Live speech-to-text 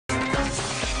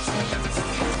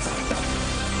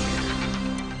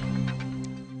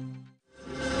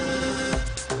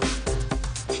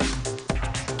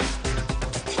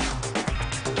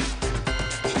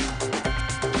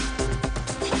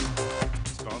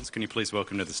Bowens, can you please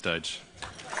welcome to the stage?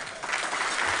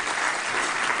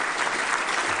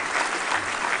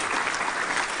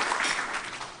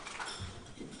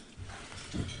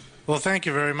 Well, thank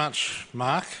you very much,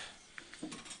 Mark.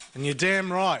 And you're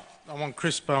damn right, I want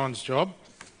Chris Bowen's job.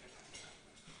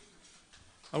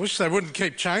 I wish they wouldn't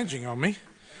keep changing on me.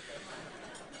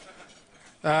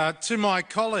 To my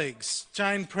colleagues,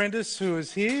 Jane Prentice, who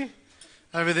is here,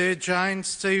 over there, Jane,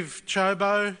 Steve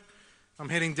Chobo, I'm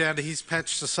heading down to his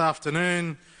patch this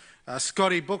afternoon,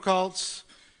 Scotty Buchholz,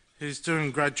 who's doing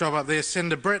a great job up there,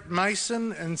 Senator Brett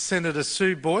Mason and Senator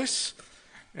Sue Boyce,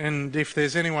 and if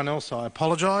there's anyone else, I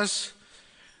apologise.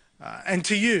 And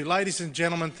to you, ladies and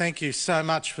gentlemen, thank you so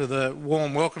much for the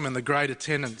warm welcome and the great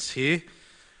attendance here.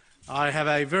 I have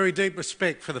a very deep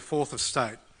respect for the Fourth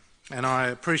Estate, and I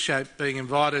appreciate being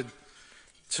invited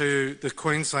to the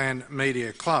Queensland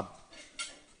Media Club.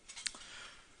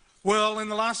 Well, in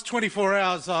the last 24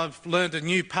 hours, I've learned a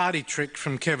new party trick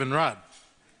from Kevin Rudd.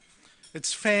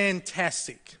 It's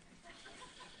fantastic.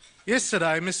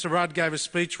 Yesterday, Mr Rudd gave a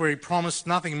speech where he promised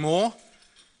nothing more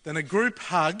than a group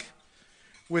hug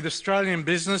with Australian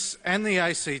business and the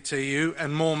ACTU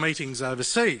and more meetings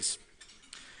overseas.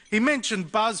 He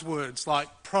mentioned buzzwords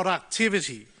like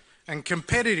productivity and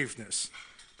competitiveness,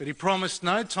 but he promised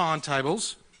no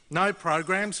timetables, no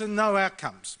programs and no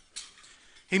outcomes.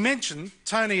 He mentioned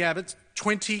Tony Abbott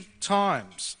 20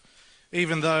 times,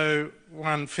 even though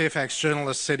one Fairfax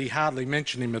journalist said he hardly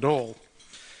mentioned him at all.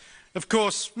 Of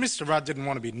course, Mr Rudd didn't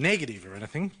want to be negative or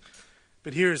anything,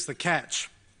 but here is the catch.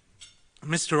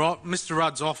 Mr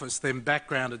Rudd's office then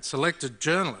backgrounded selected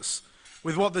journalists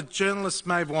with what the journalists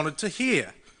may have wanted to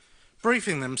hear,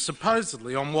 briefing them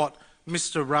supposedly on what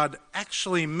Mr Rudd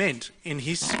actually meant in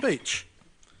his speech.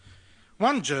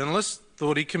 One journalist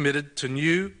thought he committed to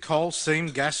new coal seam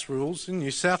gas rules in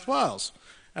New South Wales.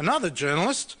 Another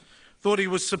journalist thought he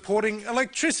was supporting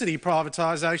electricity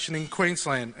privatisation in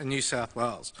Queensland and New South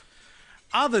Wales.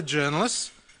 Other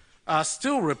journalists are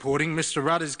still reporting Mr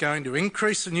Rudd is going to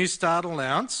increase the New Start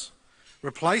allowance,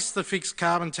 replace the fixed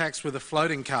carbon tax with a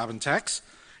floating carbon tax,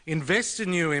 invest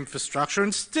in new infrastructure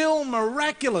and still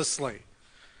miraculously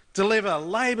deliver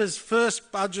Labor's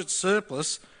first budget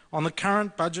surplus on the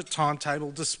current budget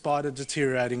timetable despite a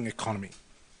deteriorating economy.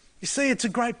 You see, it's a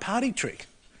great party trick.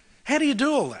 How do you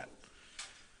do all that?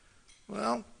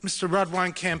 Well, Mr Rudd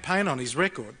won't campaign on his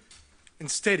record.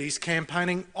 Instead, he's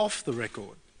campaigning off the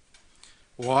record.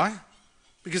 Why?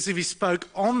 Because if he spoke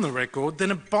on the record,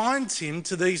 then it binds him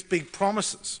to these big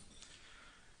promises.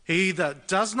 He either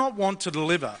does not want to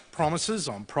deliver promises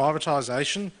on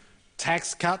privatisation,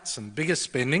 tax cuts and bigger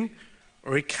spending,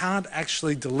 or he can't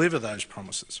actually deliver those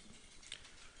promises.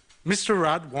 Mr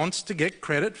Rudd wants to get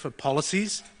credit for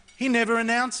policies he never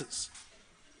announces.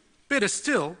 Better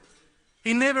still,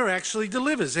 he never actually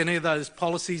delivers any of those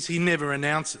policies he never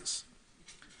announces.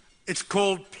 It's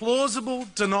called plausible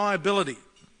deniability,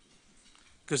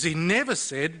 because he never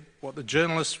said what the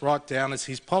journalists write down as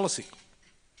his policy.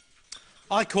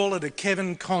 I call it a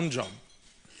Kevin con job.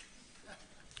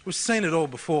 We've seen it all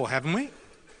before, haven't we?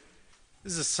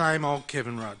 This is the same old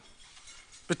Kevin Rudd.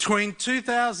 Between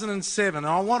 2007,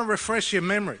 I want to refresh your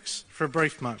memories for a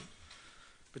brief moment.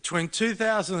 Between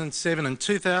 2007 and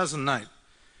 2008,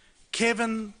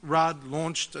 Kevin Rudd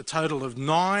launched a total of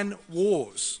 9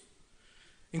 wars,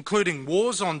 including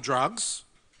wars on drugs,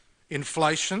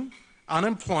 inflation,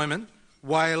 unemployment,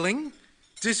 whaling,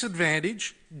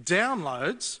 disadvantage,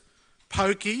 downloads,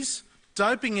 pokies,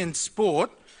 doping in sport,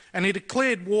 and he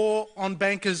declared war on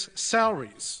bankers'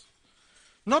 salaries.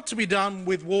 Not to be done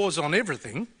with wars on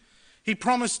everything, he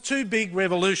promised 2 big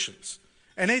revolutions,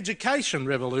 an education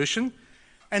revolution,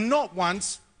 and not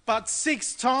once but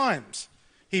 6 times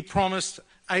he promised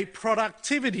a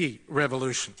productivity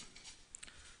revolution.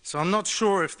 So I'm not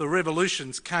sure if the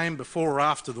revolutions came before or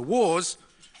after the wars,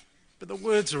 but the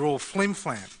words are all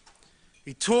flim-flam.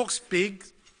 He talks big,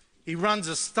 he runs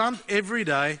a stunt every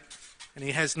day, and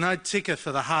he has no ticker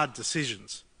for the hard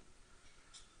decisions.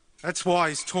 That's why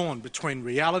he's torn between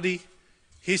reality,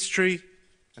 history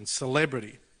and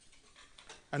celebrity.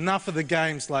 Enough of the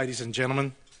games, ladies and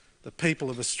gentlemen. The people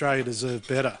of Australia deserve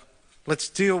better. Let's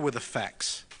deal with the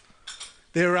facts.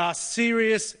 There are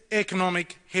serious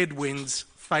economic headwinds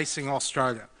facing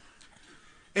Australia.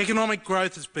 Economic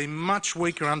growth has been much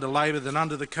weaker under Labor than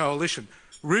under the Coalition.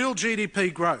 Real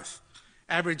GDP growth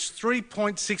averaged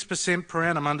 3.6% per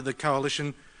annum under the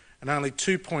Coalition and only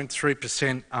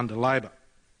 2.3% under Labor.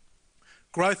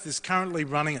 Growth is currently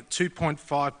running at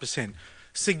 2.5%,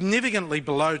 significantly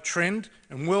below trend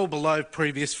and well below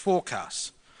previous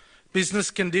forecasts.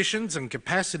 Business conditions and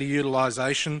capacity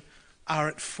utilisation are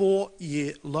at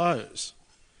 4-year lows.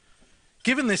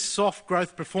 Given this soft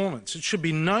growth performance, it should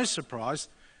be no surprise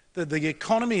that the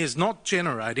economy is not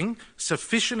generating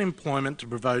sufficient employment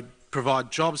to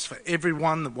provide jobs for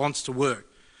everyone that wants to work.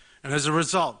 And as a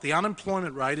result, the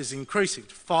unemployment rate is increasing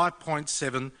to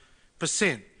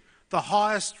 5.7%, the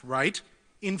highest rate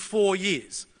in 4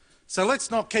 years. So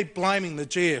let's not keep blaming the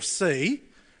GFC,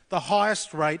 the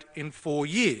highest rate in 4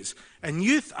 years. And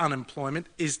youth unemployment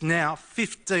is now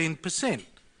 15%.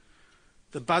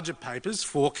 The budget papers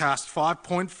forecast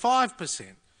 5.5%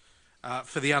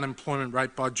 for the unemployment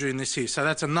rate by June this year. So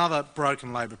that's another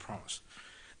broken Labor promise.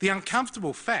 The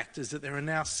uncomfortable fact is that there are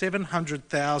now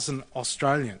 700,000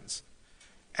 Australians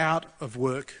out of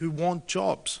work who want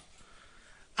jobs.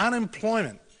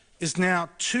 Unemployment is now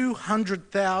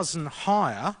 200,000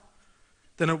 higher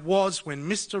than it was when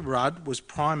Mr Rudd was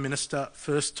Prime Minister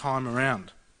first time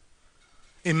around.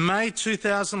 In May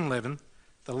 2011,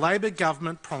 the Labor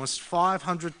government promised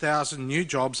 500,000 new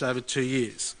jobs over 2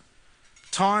 years.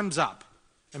 Time's up,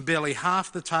 and barely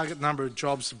half the target number of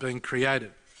jobs have been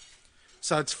created.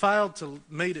 So it's failed to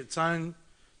meet its own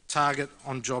target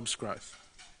on jobs growth.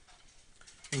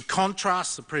 In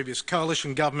contrast, the previous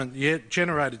coalition government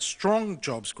generated strong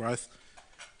jobs growth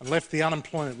and left the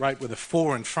unemployment rate with a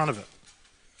 4 in front of it.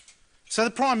 So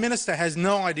the Prime Minister has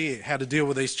no idea how to deal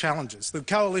with these challenges. The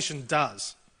coalition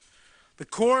does. The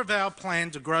core of our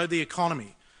plan to grow the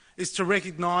economy is to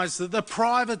recognise that the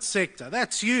private sector,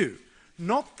 that's you,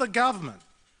 not the government,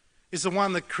 is the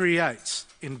one that creates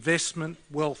investment,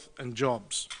 wealth and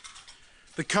jobs.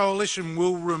 The coalition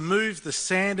will remove the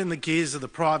sand in the gears of the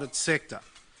private sector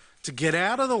to get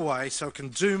out of the way so it can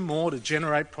do more to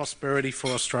generate prosperity for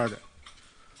Australia.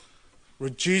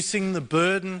 Reducing the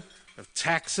burden of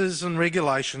taxes and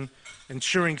regulation,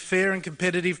 ensuring fair and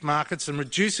competitive markets and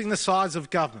reducing the size of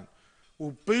government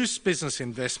will boost business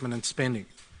investment and spending.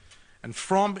 And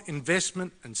from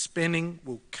investment and spending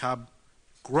will come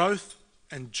growth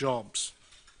and jobs.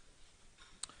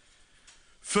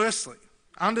 Firstly,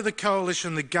 under the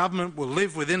coalition, the government will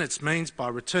live within its means by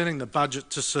returning the budget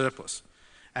to surplus,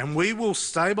 and we will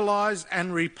stabilise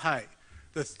and repay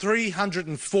the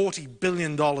 $340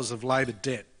 billion of Labor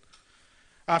debt.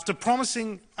 After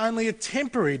promising only a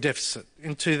temporary deficit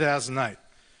in 2008,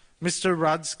 Mr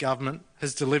Rudd's government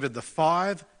has delivered the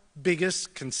 5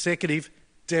 biggest consecutive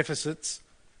deficits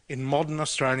in modern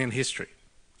Australian history.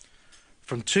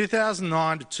 From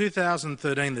 2009 to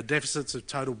 2013, the deficits have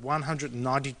totalled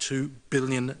 $192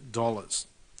 billion.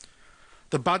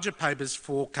 The budget papers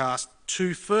forecast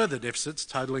 2 further deficits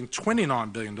totalling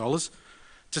 $29 billion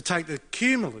to take the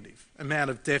cumulative amount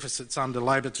of deficits under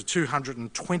Labor to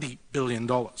 $220 billion.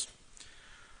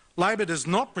 Labor does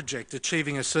not project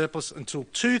achieving a surplus until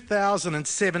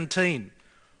 2017,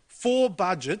 4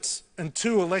 budgets and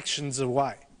 2 elections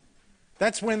away.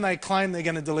 That's when they claim they're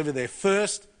going to deliver their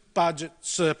first budget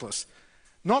surplus.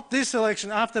 Not this election,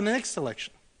 after the next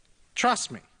election. Trust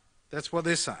me, that's what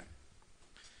they're saying.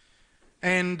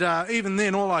 And even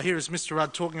then, all I hear is Mr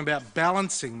Rudd talking about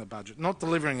balancing the budget, not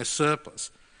delivering a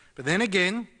surplus. But then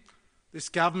again, this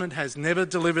government has never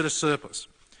delivered a surplus.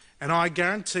 And I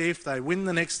guarantee if they win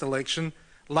the next election,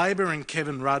 Labor and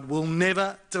Kevin Rudd will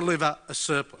never deliver a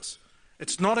surplus.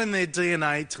 It's not in their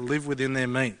DNA to live within their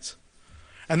means.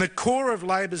 And the core of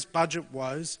Labor's budget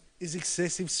woes is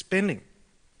excessive spending.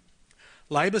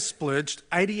 Labor splurged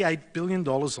 $88 billion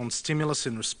on stimulus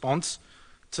in response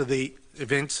to the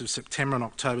events of September and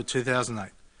October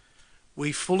 2008.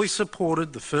 We fully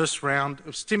supported the first round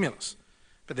of stimulus,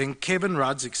 but then Kevin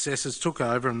Rudd's excesses took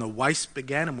over and the waste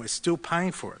began, and we're still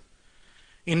paying for it.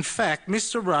 In fact,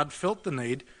 Mr Rudd felt the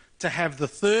need to have the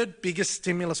 3rd biggest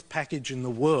stimulus package in the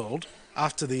world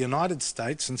after the United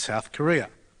States and South Korea.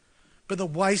 But the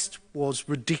waste was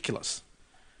ridiculous.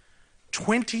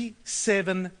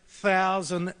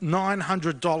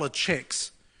 $27,900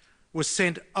 cheques were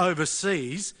sent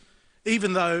overseas,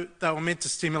 even though they were meant to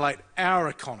stimulate our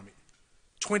economy.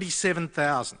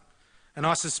 27,000. And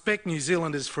I suspect New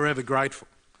Zealand is forever grateful.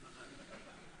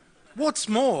 What's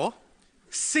more,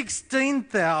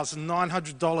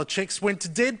 $16,900 cheques went to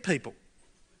dead people.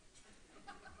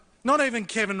 Not even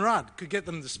Kevin Rudd could get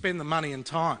them to spend the money in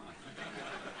time.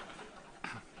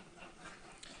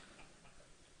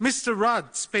 Mr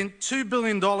Rudd spent $2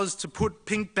 billion to put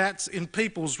pink bats in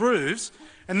people's roofs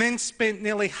and then spent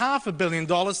nearly $500 million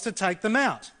to take them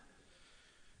out.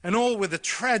 And all with a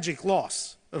tragic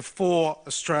loss of 4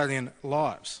 Australian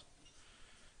lives.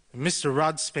 And Mr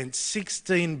Rudd spent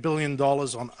 $16 billion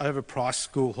on overpriced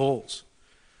school halls.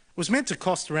 It was meant to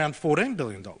cost around $14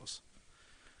 billion.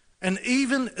 And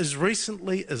even as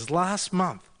recently as last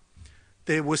month,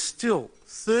 there were still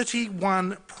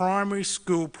 31 primary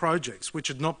school projects which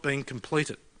had not been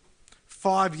completed,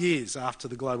 5 years after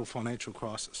the global financial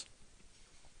crisis.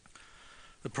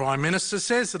 The Prime Minister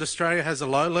says that Australia has a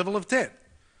low level of debt.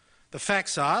 The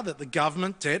facts are that the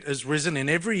government debt has risen in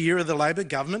every year of the Labor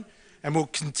government and will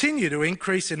continue to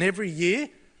increase in every year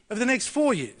of the next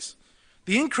 4 years.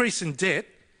 The increase in debt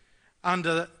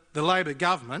under the Labor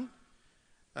government,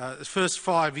 the first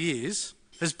 5 years,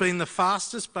 has been the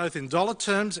fastest both in dollar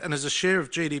terms and as a share of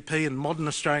GDP in modern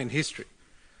Australian history.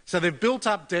 So they've built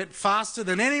up debt faster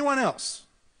than anyone else.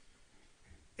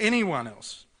 Anyone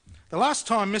else. The last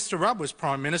time Mr Rudd was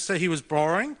Prime Minister, he was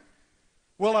borrowing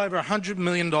well over $100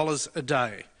 million a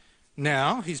day.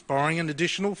 Now he's borrowing an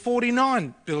additional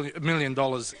 $49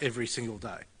 million every single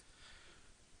day.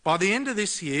 By the end of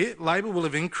this year, Labor will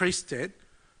have increased debt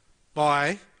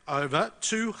by over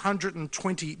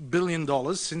 $220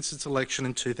 billion since its election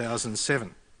in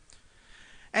 2007.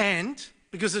 And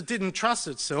because it didn't trust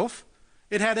itself,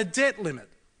 it had a debt limit.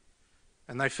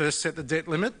 And they first set the debt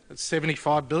limit at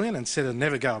 $75 billion and said it'd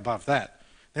never go above that.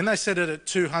 Then they set it at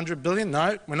 $200 billion.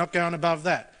 No, we're not going above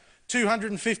that.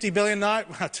 $250 billion. No,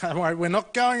 don't worry, we're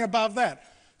not going above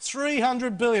that.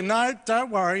 $300 billion. No,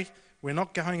 don't worry, we're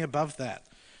not going above that.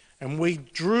 And we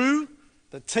drew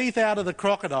the teeth out of the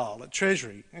crocodile at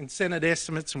Treasury and Senate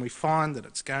estimates, and we find that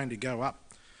it's going to go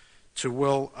up to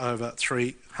well over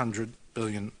 $300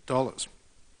 billion.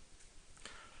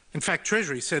 In fact,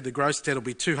 Treasury said the gross debt will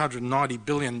be $290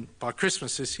 billion by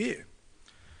Christmas this year.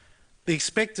 The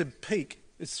expected peak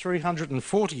is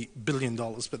 $340 billion,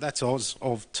 but that's as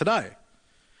of today.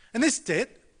 And this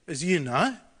debt, as you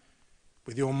know,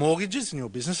 with your mortgages and your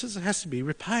businesses, it has to be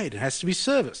repaid, it has to be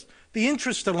serviced. The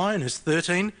interest alone is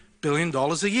 $13 billion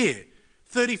a year,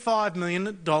 $35 million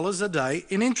a day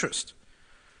in interest.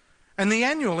 And the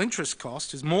annual interest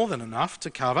cost is more than enough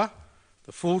to cover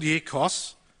the full year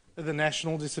costs of the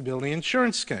National Disability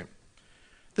Insurance Scheme.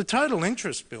 The total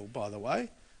interest bill, by the way,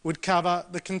 would cover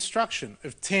the construction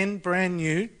of 10 brand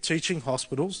new teaching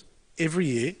hospitals every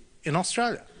year in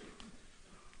Australia.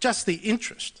 Just the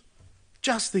interest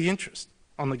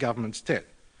on the government's debt.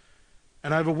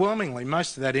 And overwhelmingly,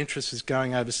 most of that interest is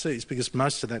going overseas because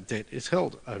most of that debt is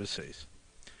held overseas.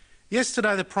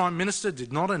 Yesterday, the Prime Minister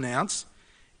did not announce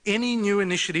any new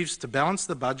initiatives to balance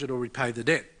the budget or repay the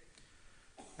debt.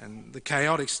 And the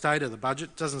chaotic state of the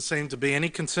budget doesn't seem to be any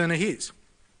concern of his.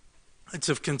 It's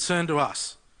of concern to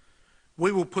us.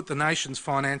 We will put the nation's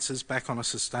finances back on a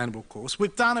sustainable course.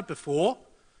 We've done it before.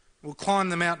 We'll climb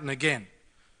the mountain again.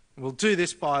 And we'll do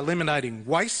this by eliminating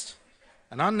waste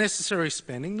and unnecessary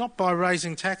spending, not by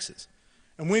raising taxes.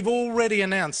 And we've already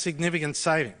announced significant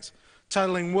savings,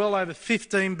 totalling well over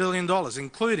 $15 billion,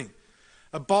 including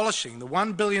abolishing the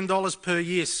 $1 billion per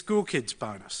year school kids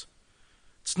bonus.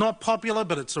 It's not popular,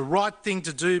 but it's the right thing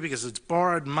to do because it's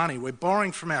borrowed money. We're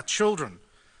borrowing from our children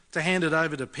to hand it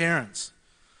over to parents.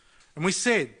 And we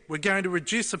said we're going to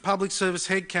reduce the public service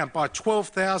headcount by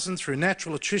 12,000 through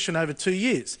natural attrition over 2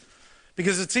 years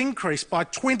because it's increased by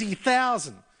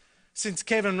 20,000 since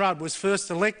Kevin Rudd was first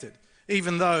elected,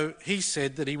 even though he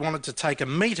said that he wanted to take a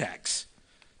meat axe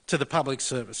to the public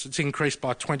service. It's increased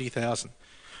by 20,000.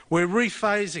 We're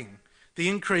rephasing the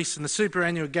increase in the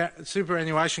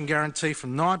superannuation guarantee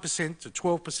from 9% to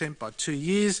 12% by 2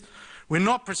 years. We're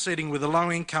not proceeding with a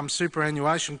low-income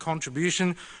superannuation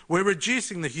contribution. We're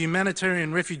reducing the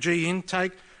humanitarian refugee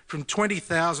intake from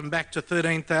 20,000 back to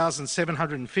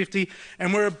 13,750,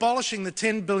 and we're abolishing the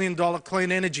 $10 billion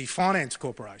Clean Energy Finance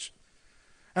Corporation.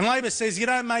 And Labor says you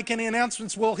don't make any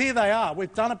announcements. Well, here they are.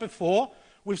 We've done it before,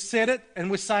 we've said it,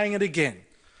 and we're saying it again.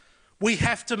 We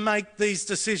have to make these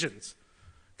decisions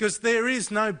because there is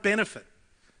no benefit.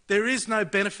 There is no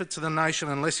benefit to the nation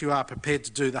unless you are prepared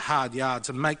to do the hard yards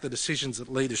and make the decisions that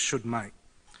leaders should make.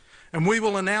 And we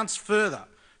will announce further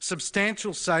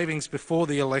substantial savings before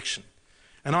the election.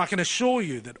 And I can assure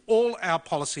you that all our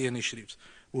policy initiatives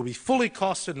will be fully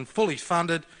costed and fully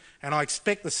funded, and I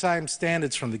expect the same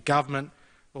standards from the government,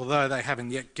 although they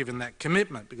haven't yet given that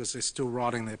commitment because they're still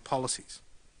writing their policies.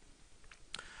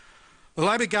 The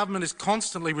Labor government has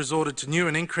constantly resorted to new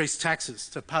and increased taxes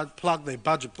to plug their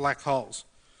budget black holes.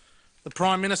 The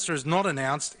Prime Minister has not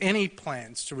announced any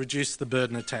plans to reduce the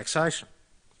burden of taxation.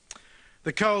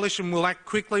 The Coalition will act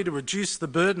quickly to reduce the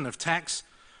burden of tax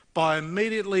by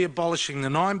immediately abolishing the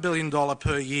 $9 billion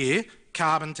per year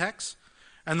carbon tax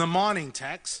and the mining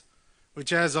tax,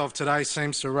 which as of today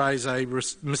seems to raise a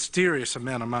mysterious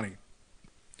amount of money.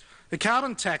 The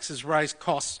carbon tax has raised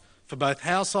costs for both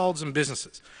households and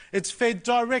businesses. It's fed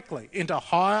directly into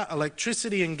higher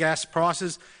electricity and gas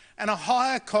prices and a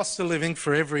higher cost of living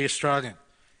for every Australian.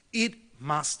 It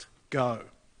must go.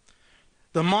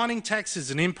 The mining tax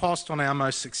is an impost on our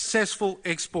most successful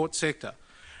export sector,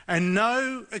 and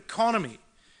no economy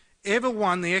ever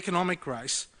won the economic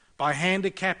race by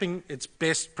handicapping its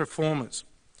best performers.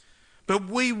 But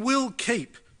we will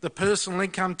keep the personal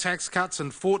income tax cuts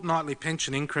and fortnightly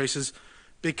pension increases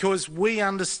because we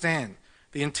understand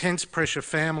the intense pressure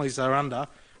families are under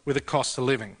with the cost of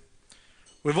living.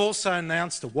 We've also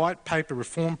announced a white paper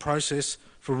reform process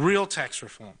for real tax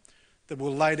reform that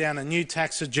will lay down a new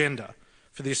tax agenda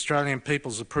for the Australian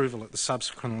people's approval at the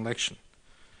subsequent election.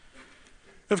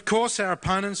 Of course, our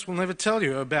opponents will never tell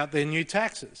you about their new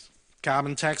taxes,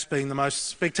 carbon tax being the most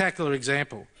spectacular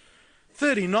example.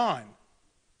 39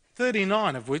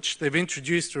 of which they've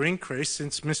introduced or increased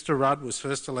since Mr Rudd was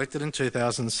first elected in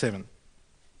 2007.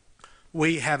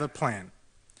 We have a plan.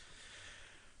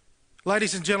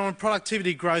 Ladies and gentlemen,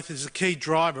 productivity growth is a key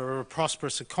driver of a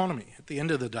prosperous economy. At the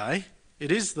end of the day,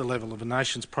 it is the level of a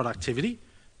nation's productivity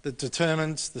that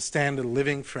determines the standard of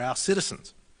living for our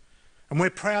citizens. And we're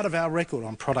proud of our record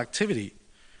on productivity.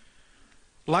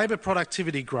 Labor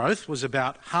productivity growth was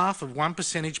about half of 1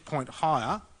 percentage point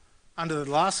higher under the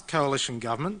last coalition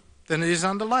government than it is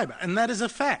under Labor, and that is a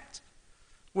fact.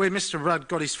 Where Mr Rudd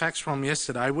got his facts from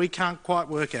yesterday, we can't quite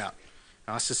work out.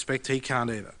 I suspect he can't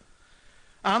either.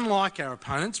 Unlike our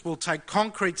opponents, we'll take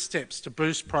concrete steps to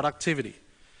boost productivity.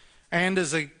 And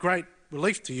as a great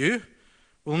relief to you,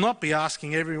 we'll not be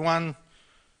asking everyone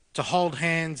to hold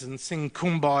hands and sing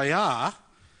Kumbaya,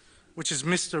 which is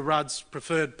Mr Rudd's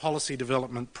preferred policy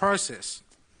development process.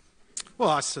 Well,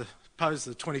 I suppose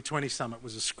the 2020 summit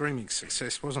was a screaming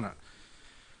success, wasn't it?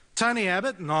 Tony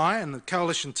Abbott and I and the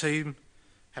coalition team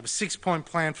have a 6-point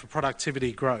plan for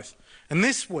productivity growth. And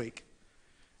this week,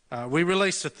 we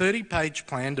released a 30-page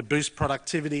plan to boost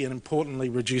productivity and, importantly,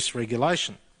 reduce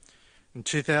regulation. In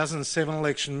 2007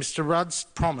 election, Mr Rudd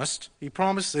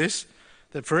promised this,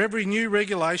 that for every new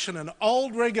regulation, an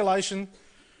old regulation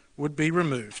would be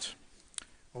removed.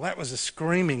 Well, that was a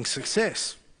screaming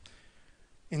success.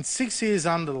 In 6 years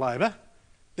under Labor,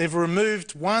 they've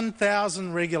removed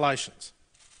 1,000 regulations.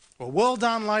 Well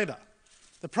done, Labor.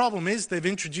 The problem is they've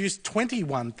introduced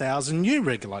 21,000 new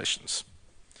regulations.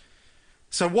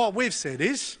 So what we've said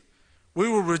is we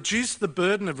will reduce the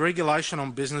burden of regulation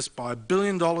on business by $1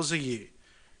 billion a year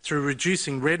through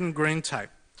reducing red and green tape.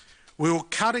 We will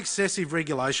cut excessive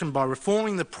regulation by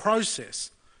reforming the process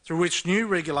through which new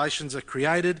regulations are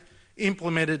created,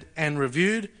 implemented and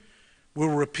reviewed. We'll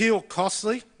repeal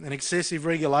costly and excessive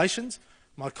regulations.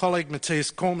 My colleague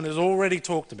Matthias Cormann has already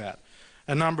talked about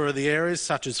a number of the areas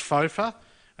such as FOFA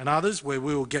and others where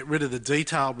we will get rid of the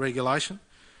detailed regulation.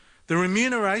 The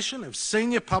remuneration of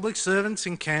senior public servants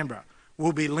in Canberra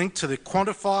will be linked to the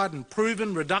quantified and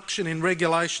proven reduction in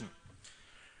regulation.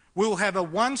 We'll have a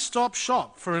one-stop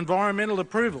shop for environmental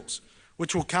approvals,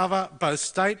 which will cover both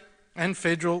state and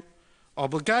federal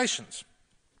obligations.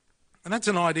 And that's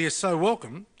an idea so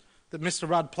welcome that Mr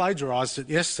Rudd plagiarised it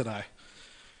yesterday.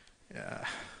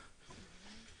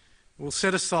 We'll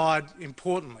set aside,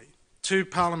 importantly, 2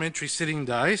 parliamentary sitting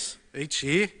days each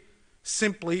year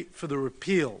simply for the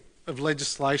repeal of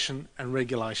legislation and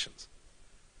regulations.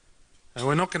 And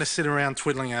we're not going to sit around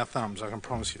twiddling our thumbs, I can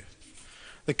promise you.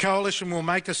 The Coalition will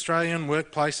make Australian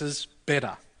workplaces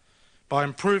better by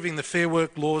improving the Fair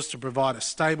Work laws to provide a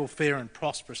stable, fair and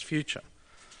prosperous future.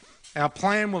 Our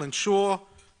plan will ensure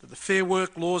that the Fair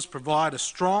Work laws provide a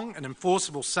strong and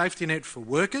enforceable safety net for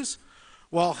workers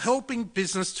while helping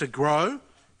business to grow,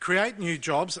 create new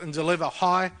jobs and deliver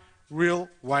high real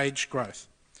wage growth.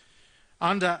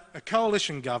 Under a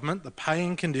coalition government, the pay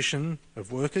and condition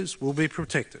of workers will be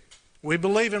protected. We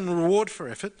believe in reward for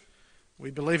effort.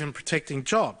 We believe in protecting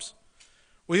jobs.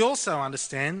 We also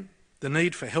understand the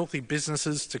need for healthy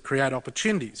businesses to create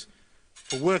opportunities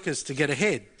for workers to get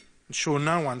ahead, ensure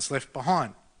no one's left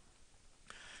behind.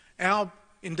 Our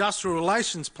industrial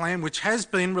relations plan, which has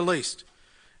been released,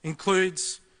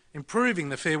 includes improving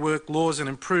the Fair Work laws and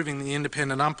improving the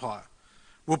independent umpire.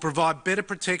 We'll provide better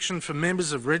protection for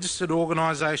members of registered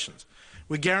organisations.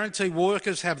 We guarantee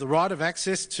workers have the right of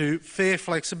access to fair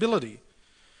flexibility.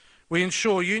 We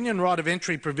ensure union right of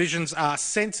entry provisions are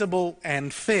sensible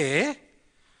and fair,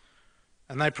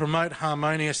 and they promote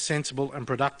harmonious, sensible and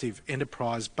productive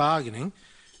enterprise bargaining,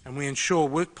 and we ensure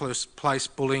workplace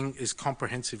bullying is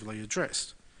comprehensively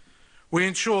addressed. We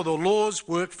ensure the laws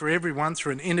work for everyone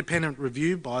through an independent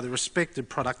review by the respected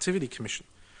Productivity Commission.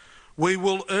 We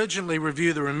will urgently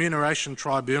review the Remuneration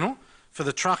Tribunal for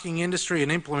the trucking industry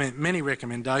and implement many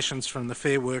recommendations from the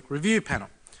Fair Work Review Panel.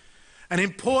 And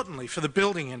importantly, for the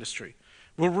building industry,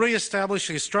 we'll re-establish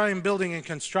the Australian Building and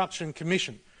Construction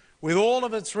Commission with all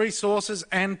of its resources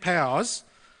and powers,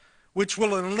 which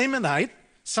will eliminate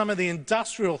some of the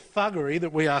industrial thuggery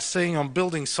that we are seeing on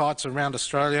building sites around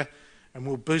Australia and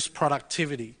will boost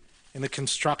productivity in the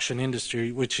construction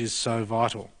industry, which is so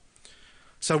vital.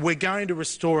 So we're going to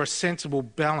restore a sensible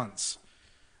balance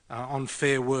on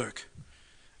fair work,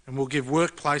 and we'll give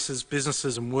workplaces,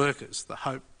 businesses and workers the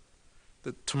hope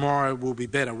that tomorrow will be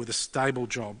better with a stable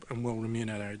job and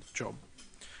well-remunerated job.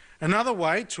 Another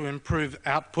way to improve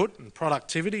output and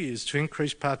productivity is to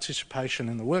increase participation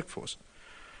in the workforce.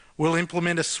 We'll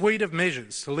implement a suite of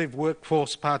measures to lift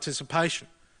workforce participation.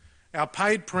 Our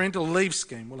paid parental leave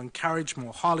scheme will encourage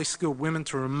more highly skilled women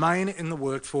to remain in the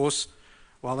workforce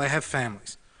while they have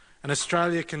families. And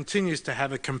Australia continues to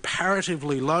have a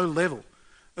comparatively low level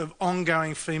of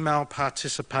ongoing female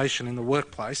participation in the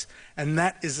workplace, and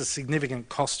that is a significant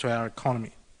cost to our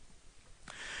economy.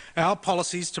 Our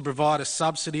policies to provide a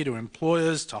subsidy to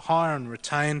employers to hire and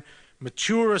retain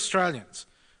mature Australians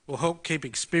will help keep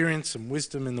experience and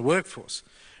wisdom in the workforce,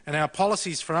 and our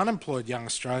policies for unemployed young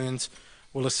Australians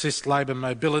will assist labour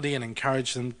mobility and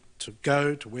encourage them to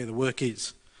go to where the work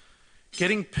is.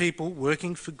 Getting people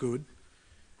working for good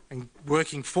and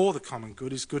working for the common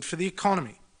good is good for the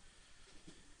economy.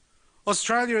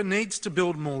 Australia needs to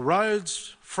build more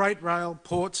roads, freight rail,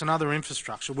 ports and other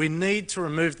infrastructure. We need to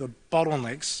remove the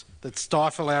bottlenecks that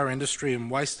stifle our industry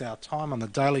and waste our time on the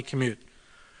daily commute.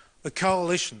 The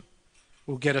Coalition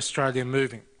will get Australia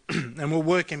moving and we'll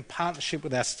work in partnership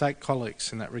with our state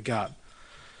colleagues in that regard.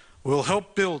 We'll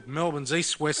help build Melbourne's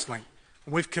East-West Link,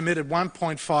 and we've committed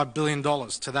 $1.5 billion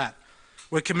to that.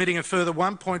 We're committing a further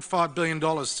 $1.5 billion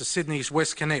to Sydney's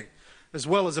West Connect, as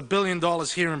well as $1 billion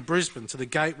here in Brisbane to the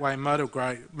Gateway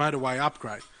motorway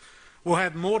upgrade. We'll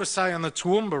have more to say on the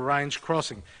Toowoomba Range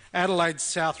crossing, Adelaide's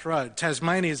South Road,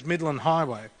 Tasmania's Midland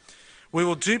Highway. We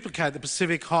will duplicate the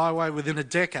Pacific Highway within a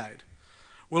decade.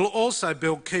 We'll also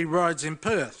build key roads in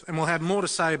Perth, and we'll have more to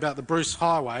say about the Bruce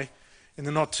Highway in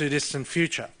the not-too-distant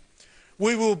future.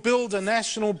 We will build a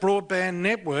national broadband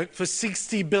network for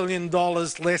 $60 billion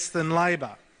less than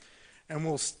Labor, and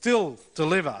we'll still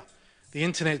deliver the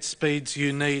internet speeds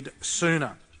you need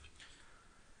sooner.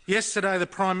 Yesterday, the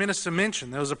Prime Minister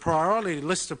mentioned there was a priority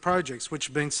list of projects which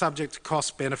have been subject to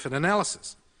cost-benefit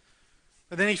analysis.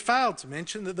 But then he failed to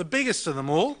mention that the biggest of them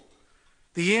all,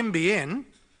 the NBN,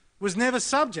 was never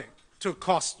subject to a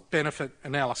cost-benefit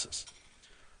analysis.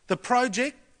 The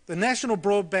project, the National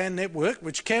Broadband Network,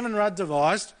 which Kevin Rudd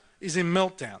devised, is in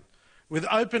meltdown, with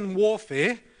open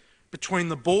warfare between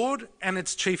the board and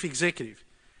its chief executive.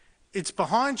 It's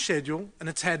behind schedule and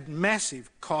it's had massive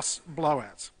cost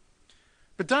blowouts.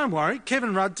 But don't worry,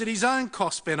 Kevin Rudd did his own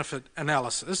cost-benefit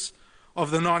analysis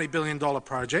of the $90 billion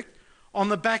project on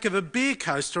the back of a beer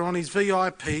coaster on his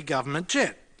VIP government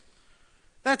jet.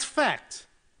 That's fact.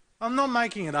 I'm not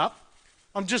making it up.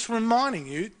 I'm just reminding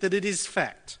you that it is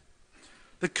fact.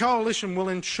 The Coalition will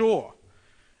ensure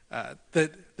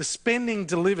that the spending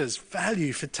delivers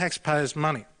value for taxpayers'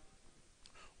 money.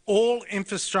 All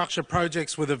infrastructure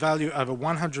projects with a value over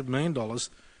 $100 million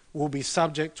will be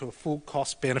subject to a full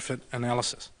cost-benefit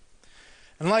analysis.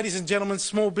 And ladies and gentlemen,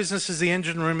 small business is the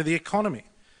engine room of the economy.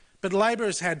 But Labor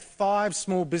has had 5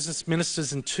 small business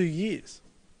ministers in 2 years.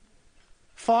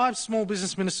 5 small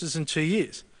business ministers in 2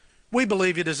 years. We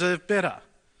believe you deserve better.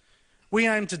 We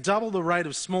aim to double the rate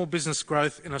of small business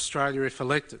growth in Australia if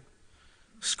elected.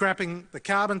 Scrapping the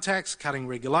carbon tax, cutting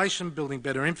regulation, building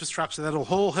better infrastructure, that'll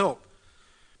all help.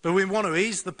 But we want to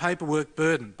ease the paperwork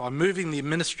burden by moving the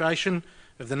administration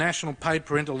of the National Paid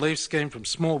Parental Leave Scheme from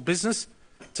small business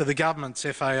to the government's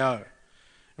FAO.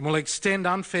 And we'll extend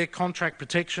unfair contract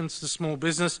protections to small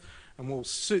business, and we'll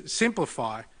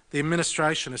simplify the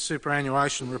administration of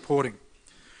superannuation reporting.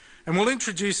 And we'll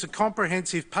introduce a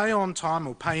comprehensive pay on time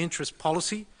or pay interest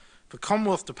policy for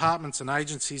Commonwealth departments and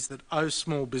agencies that owe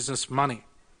small business money.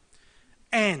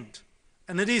 And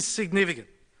it is significant,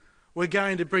 we're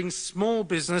going to bring small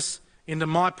business into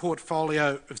my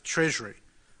portfolio of Treasury,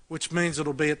 which means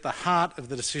it'll be at the heart of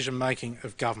the decision-making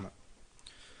of government.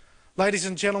 Ladies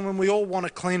and gentlemen, we all want a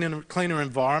cleaner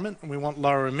environment and we want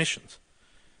lower emissions.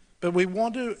 But we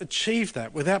want to achieve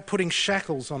that without putting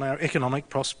shackles on our economic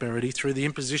prosperity through the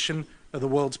imposition of the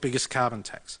world's biggest carbon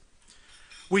tax.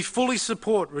 We fully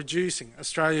support reducing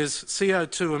Australia's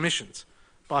CO2 emissions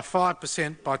by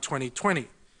 5% by 2020.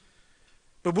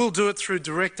 But we'll do it through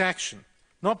direct action,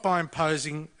 not by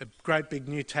imposing a great big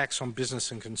new tax on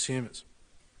business and consumers.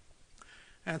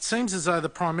 And it seems as though the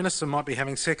Prime Minister might be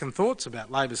having second thoughts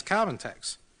about Labor's carbon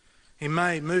tax. He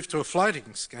may move to a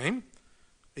floating scheme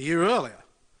a year earlier.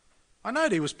 I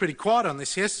note he was pretty quiet on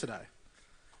this yesterday.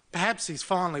 Perhaps he's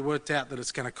finally worked out that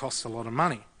it's going to cost a lot of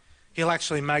money. He'll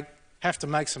actually make have to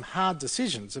make some hard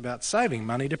decisions about saving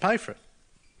money to pay for it.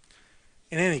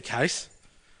 In any case,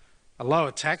 a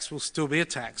lower tax will still be a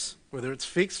tax, whether it's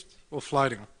fixed or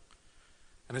floating,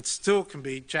 and it still can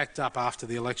be jacked up after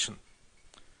the election.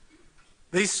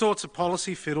 These sorts of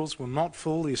policy fiddles will not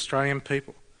fool the Australian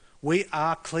people. We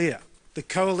are clear. The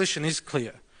coalition is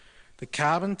clear. The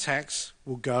carbon tax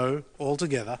will go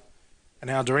altogether, and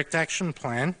our direct action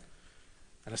plan,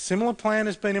 and a similar plan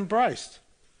has been embraced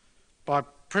by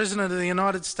President of the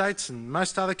United States and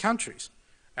most other countries.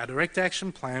 Our direct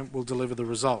action plan will deliver the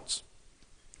results.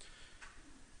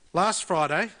 Last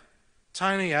Friday,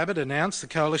 Tony Abbott announced the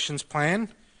coalition's plan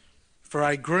for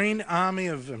a green army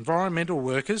of environmental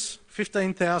workers,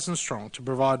 15,000 strong, to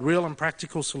provide real and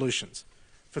practical solutions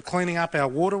for cleaning up our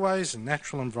waterways and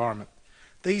natural environment.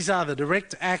 These are the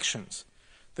direct actions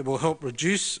that will help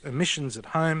reduce emissions at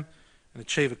home and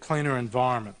achieve a cleaner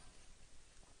environment.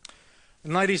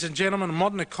 And ladies and gentlemen, a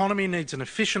modern economy needs an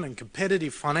efficient and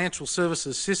competitive financial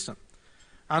services system.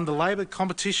 Under Labor,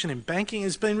 competition in banking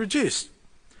has been reduced.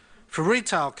 For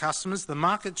retail customers, the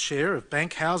market share of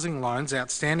bank housing loans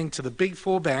outstanding to the big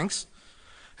four banks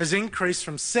has increased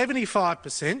from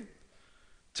 75%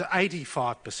 to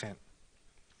 85%.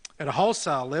 At a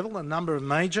wholesale level, a number of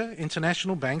major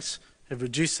international banks have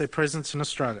reduced their presence in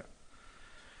Australia.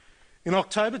 In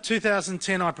October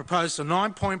 2010, I proposed a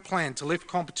 9-point plan to lift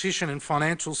competition in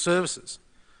financial services.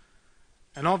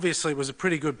 And obviously it was a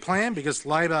pretty good plan because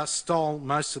Labor stole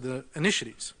most of the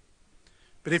initiatives.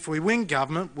 But if we win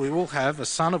government, we will have a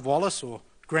son of Wallace or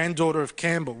granddaughter of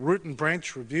Campbell root and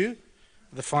branch review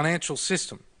of the financial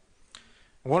system.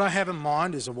 And what I have in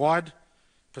mind is a wide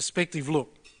perspective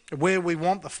look at where we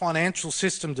want the financial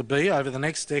system to be over the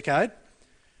next decade,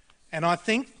 and I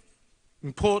think,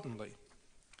 importantly,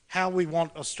 how we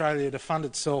want Australia to fund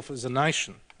itself as a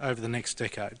nation over the next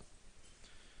decade,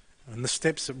 and the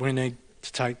steps that we need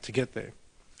to take to get there.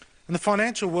 And the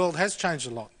financial world has changed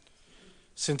a lot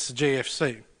since the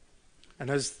GFC, and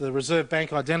as the Reserve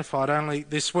Bank identified only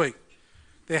this week,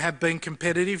 there have been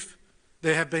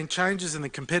changes in the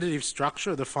competitive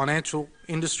structure of the financial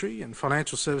industry and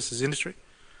financial services industry.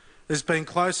 There's been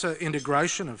closer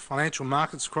integration of financial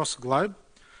markets across the globe.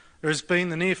 There has been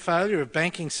the near failure of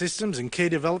banking systems in key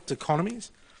developed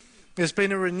economies. There's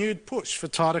been a renewed push for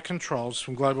tighter controls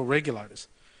from global regulators.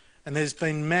 And there's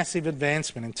been massive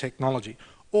advancement in technology.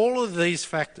 All of these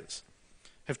factors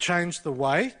have changed the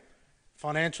way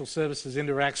financial services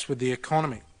interacts with the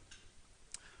economy.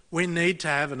 We need to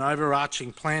have an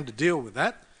overarching plan to deal with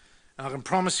that. And I can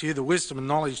promise you the wisdom and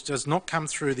knowledge does not come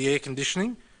through the air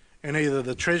conditioning in either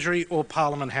the Treasury or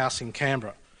Parliament House in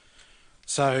Canberra.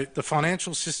 So the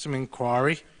Financial System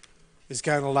Inquiry is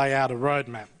going to lay out a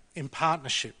roadmap in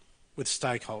partnership with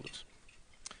stakeholders.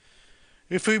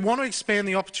 If we want to expand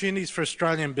the opportunities for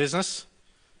Australian business,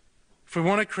 if we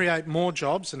want to create more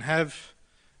jobs and have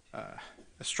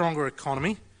a stronger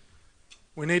economy,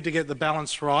 we need to get the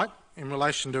balance right in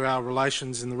relation to our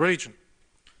relations in the region.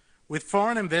 With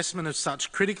foreign investment of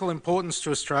such critical importance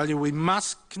to Australia, we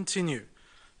must continue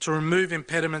to remove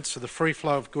impediments to the free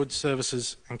flow of goods,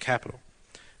 services and capital.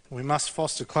 We must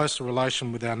foster closer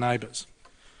relation with our neighbours.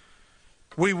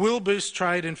 We will boost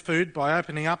trade in food by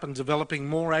opening up and developing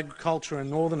more agriculture in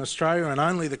Northern Australia, and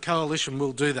only the Coalition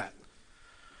will do that.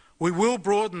 We will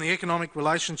broaden the economic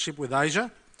relationship with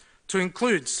Asia to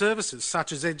include services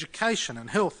such as education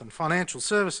and health and financial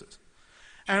services.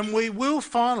 And we will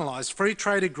finalise free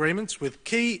trade agreements with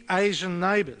key Asian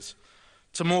neighbours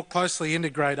to more closely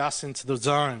integrate us into the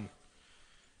zone.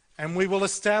 And we will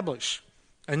establish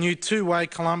a new two-way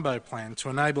Colombo plan to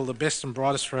enable the best and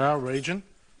brightest for our region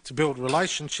to build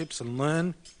relationships and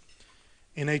learn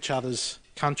in each other's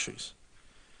countries.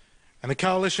 And the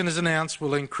Coalition has announced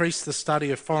will increase the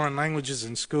study of foreign languages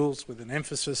in schools with an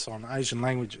emphasis on Asian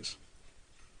languages.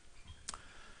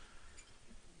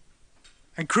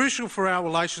 And crucial for our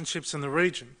relationships in the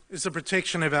region is the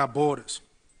protection of our borders.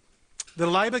 The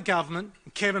Labor government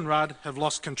and Kevin Rudd have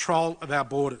lost control of our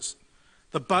borders.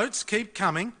 The boats keep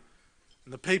coming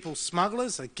and the people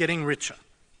smugglers are getting richer.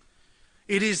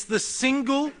 It is the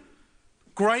single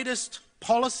greatest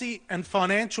policy and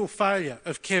financial failure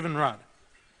of Kevin Rudd.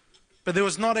 But there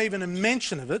was not even a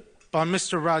mention of it by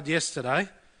Mr Rudd yesterday.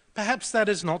 Perhaps that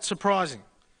is not surprising.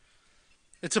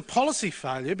 It's a policy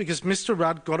failure because Mr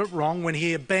Rudd got it wrong when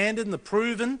he abandoned the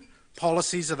proven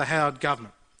policies of the Howard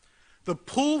government. The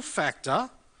pull factor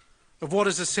of what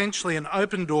is essentially an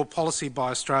open-door policy by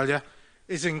Australia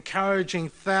is encouraging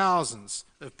thousands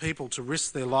of people to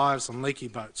risk their lives on leaky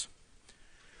boats.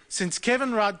 Since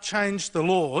Kevin Rudd changed the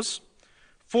laws,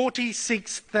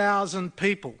 46,000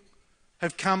 people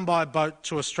have come by boat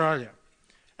to Australia,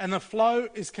 and the flow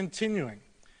is continuing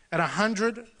at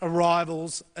 100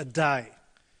 arrivals a day.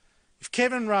 If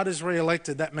Kevin Rudd is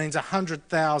re-elected, that means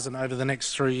 100,000 over the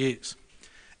next 3 years.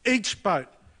 Each boat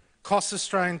costs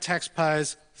Australian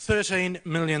taxpayers $13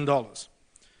 million.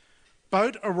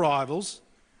 Boat arrivals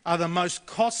are the most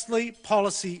costly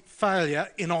policy failure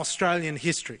in Australian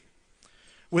history,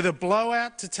 with a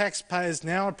blowout to taxpayers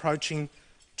now approaching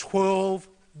 $12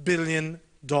 billion.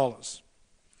 $12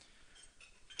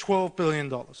 billion.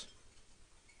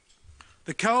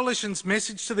 The Coalition's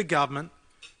message to the government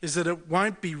is that it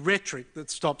won't be rhetoric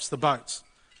that stops the boats.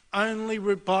 Only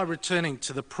by returning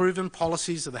to the proven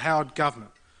policies of the Howard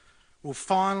government will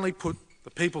finally put the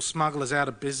people smugglers out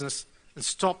of business and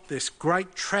stop this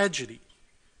great tragedy,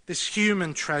 this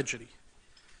human tragedy.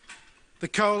 The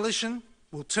Coalition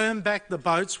will turn back the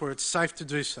boats where it's safe to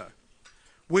do so.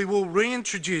 We will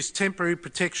reintroduce temporary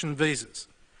protection visas.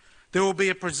 There will be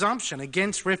a presumption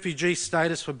against refugee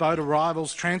status for boat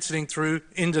arrivals transiting through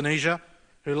Indonesia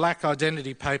who lack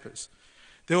identity papers.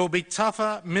 There will be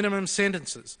tougher minimum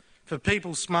sentences for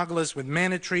people smugglers with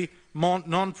mandatory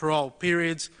non-parole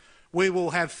periods. We will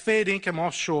have fair income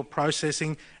offshore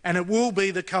processing, and it will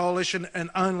be the Coalition and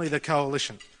only the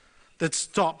Coalition that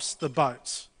stops the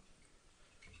boats.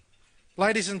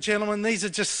 Ladies and gentlemen, these are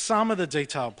just some of the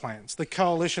detailed plans the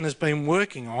Coalition has been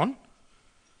working on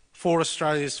for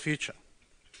Australia's future.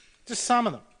 Just some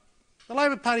of them. The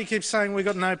Labor Party keeps saying we've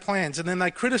got no plans, and then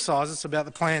they criticise us about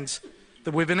the plans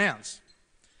that we've announced.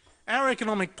 Our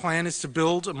economic plan is to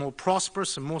build a more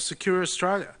prosperous and more secure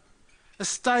Australia, a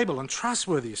stable and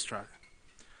trustworthy Australia.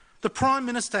 The Prime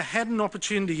Minister had an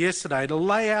opportunity yesterday to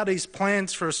lay out his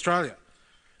plans for Australia,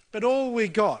 but all we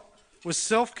got was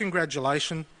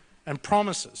self-congratulation and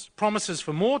promises. Promises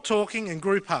for more talking and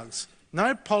group hugs.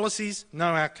 No policies,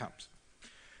 no outcomes.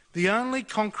 The only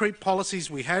concrete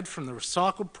policies we had from the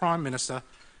recycled Prime Minister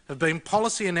have been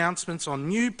policy announcements on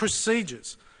new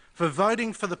procedures for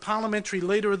voting for the parliamentary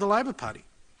leader of the Labor Party.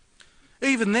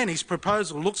 Even then, his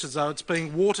proposal looks as though it's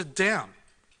being watered down.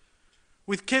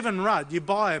 With Kevin Rudd, you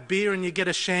buy a beer and you get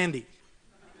a shandy.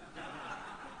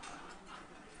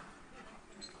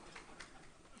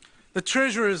 The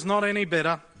Treasurer is not any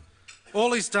better.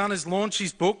 All he's done is launch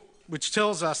his book, which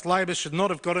tells us Labor should not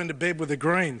have got into bed with the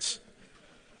Greens.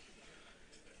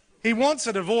 He wants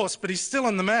a divorce, but he's still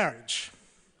in the marriage.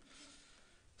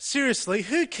 Seriously,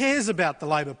 who cares about the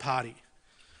Labor Party?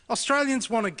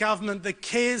 Australians want a government that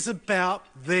cares about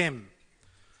them,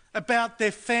 about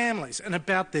their families and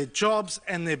about their jobs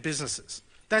and their businesses.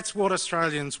 That's what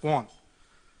Australians want.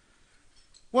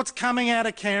 What's coming out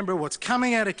of Canberra, what's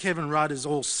coming out of Kevin Rudd is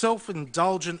all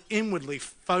self-indulgent, inwardly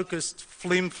focused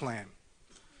flim-flam.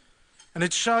 And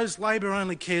it shows Labor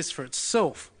only cares for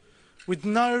itself, with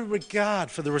no regard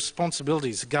for the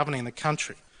responsibilities of governing the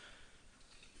country.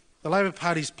 The Labor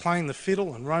Party's playing the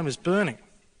fiddle and Rome is burning.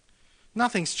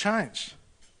 Nothing's changed.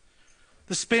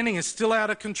 The spending is still out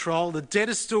of control, the debt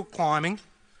is still climbing,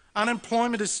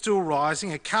 unemployment is still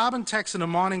rising, a carbon tax and a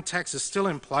mining tax are still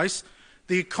in place,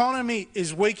 the economy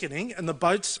is weakening and the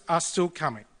boats are still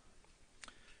coming.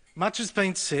 Much has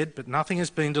been said, but nothing has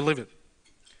been delivered.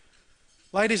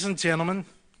 Ladies and gentlemen,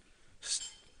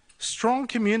 strong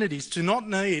communities do not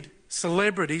need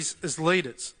celebrities as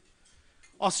leaders.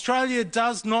 Australia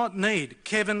does not need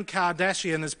Kevin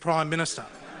Kardashian as Prime Minister.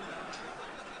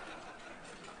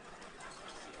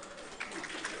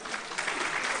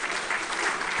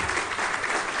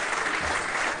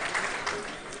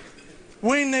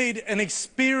 We need an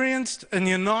experienced and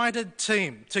united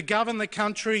team to govern the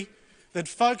country that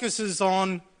focuses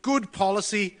on good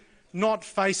policy, not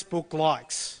Facebook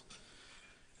likes.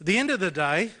 At the end of the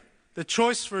day, the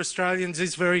choice for Australians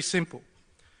is very simple.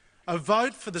 A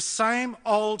vote for the same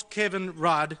old Kevin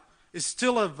Rudd is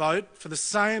still a vote for the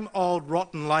same old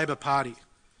rotten Labor Party.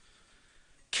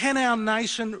 Can our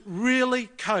nation really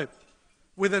cope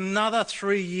with another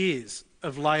 3 years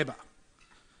of Labor?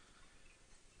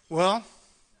 Well,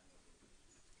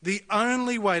 the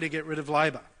only way to get rid of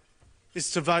Labor is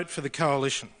to vote for the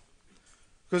Coalition,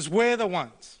 because we're the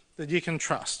ones that you can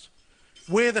trust.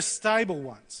 We're the stable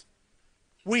ones.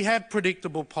 We have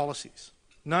predictable policies,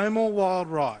 no more wild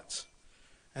rides,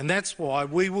 and that's why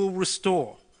we will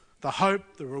restore the hope,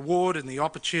 the reward and the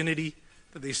opportunity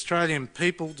that the Australian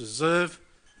people deserve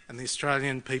and the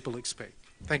Australian people expect.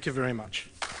 Thank you very much.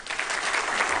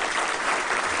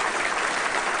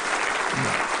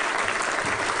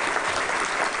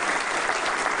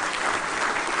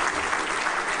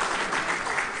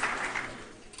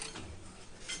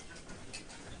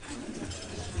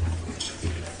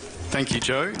 Thank you,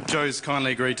 Joe. Joe's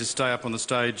kindly agreed to stay up on the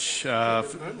stage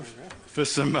for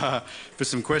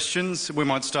some questions. We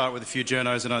might start with a few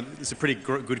journos, and it's a pretty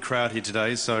good crowd here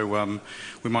today, so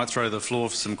we might throw to the floor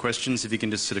for some questions. If you can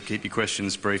just sort of keep your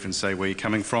questions brief and say where you're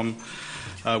coming from,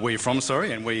 and where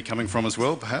you're coming from as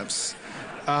well, perhaps.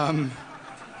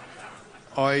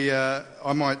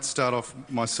 I might start off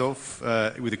myself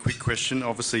with a quick question.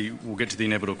 Obviously, we'll get to the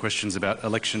inevitable questions about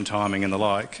election timing and the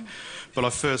like. But I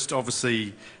first,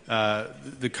 obviously,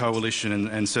 the coalition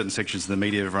and certain sections of the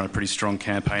media have run a pretty strong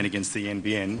campaign against the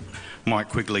NBN. Mike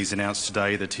Quigley's announced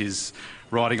today that he's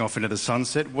riding off into the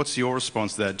sunset. What's your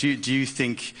response to that? Do you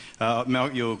think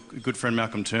your good friend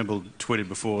Malcolm Turnbull tweeted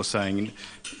before saying,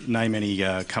 name any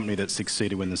company that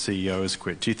succeeded when the CEO has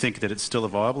quit. Do you think that it's still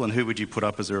viable, and who would you put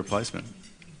up as a replacement?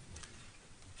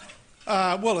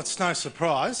 Well, it's no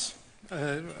surprise,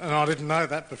 and I didn't know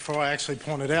that before I actually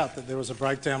pointed out that there was a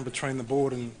breakdown between the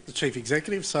board and the chief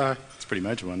executive, so... It's a pretty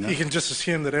major one, no? You can just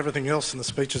assume that everything else in the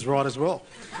speech is right as well.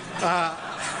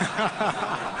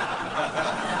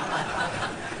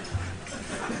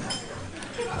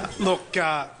 Look,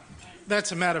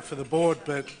 that's a matter for the board,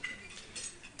 but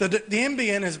the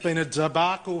NBN has been a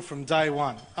debacle from day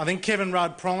one. I think Kevin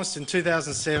Rudd promised in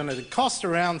 2007 it would cost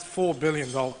around $4 billion.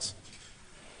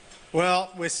 Well,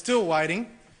 we're still waiting,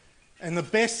 and the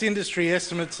best industry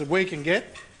estimates that we can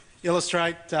get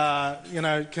illustrate,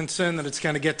 concern that it's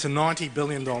going to get to $90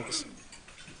 billion.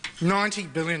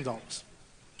 $90 billion,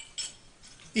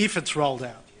 if it's rolled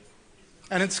out.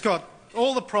 And it's got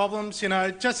all the problems,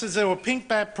 just as there were pink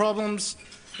bat problems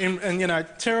and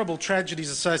terrible tragedies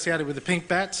associated with the pink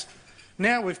bats,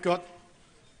 now we've got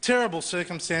terrible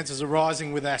circumstances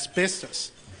arising with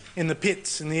asbestos in the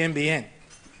pits in the NBN.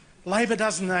 Labor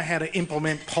doesn't know how to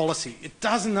implement policy. It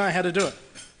doesn't know how to do it.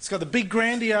 It's got the big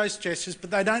grandiose gestures,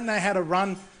 but they don't know how to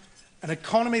run an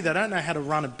economy. They don't know how to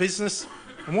run a business.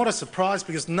 And what a surprise,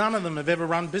 because none of them have ever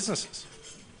run businesses.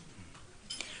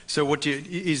 So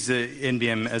is the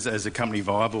NBN as a company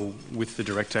viable with the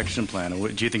direct action plan, or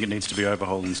do you think it needs to be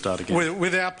overhauled and start again?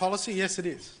 With our policy, yes it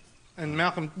is. And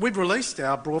Malcolm, we've released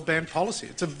our broadband policy.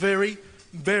 It's a very,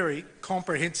 very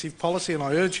comprehensive policy, and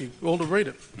I urge you all to read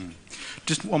it.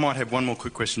 I might have one more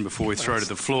quick question before we throw to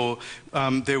the floor.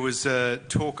 There was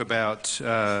talk about,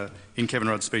 in Kevin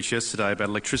Rudd's speech yesterday, about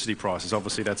electricity prices.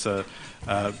 Obviously that's a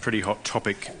pretty hot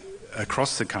topic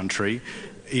across the country.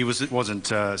 He wasn't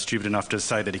stupid enough to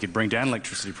say that he could bring down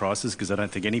electricity prices, because I don't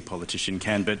think any politician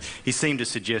can, but he seemed to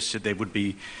suggest that there would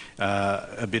be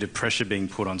a bit of pressure being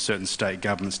put on certain state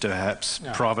governments to perhaps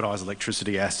privatise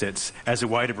electricity assets as a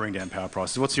way to bring down power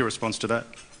prices. What's your response to that?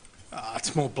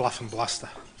 It's more bluff and bluster.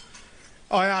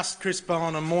 I asked Chris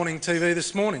Bowen on Morning TV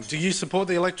this morning, do you support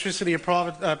the electricity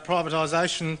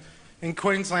privatisation in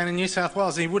Queensland and New South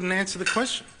Wales? And he wouldn't answer the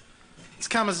question. It's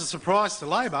come as a surprise to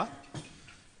Labor.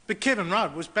 But Kevin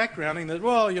Rudd was backgrounding that,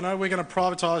 well, we're going to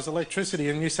privatise electricity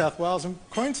in New South Wales and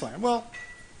Queensland. Well,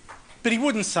 but he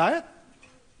wouldn't say it.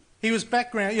 He was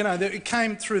background, it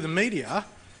came through the media,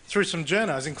 through some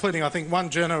journos, including, I think, one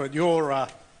journo at your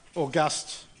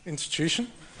august institution.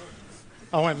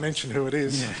 I won't mention who it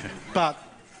is. Yeah. But,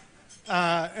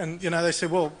 they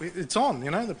said, well, it's on,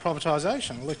 the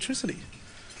privatisation, electricity.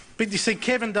 But you see,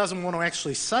 Kevin doesn't want to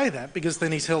actually say that, because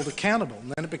then he's held accountable,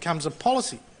 and then it becomes a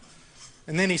policy.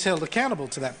 And then he's held accountable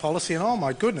to that policy, and oh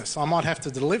my goodness, I might have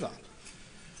to deliver.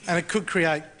 And it could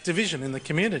create division in the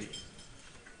community.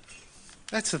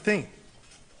 That's the thing.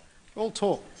 All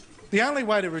talk. The only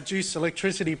way to reduce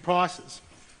electricity prices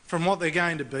from what they're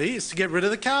going to be is to get rid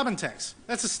of the carbon tax.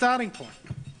 That's a starting point.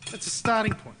 That's a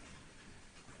starting point.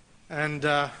 And,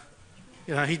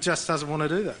 he just doesn't want to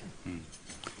do that.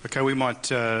 OK, we might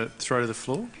throw to the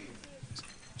floor.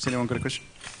 Has anyone got a question?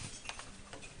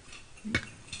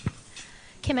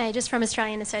 Kim Aegis from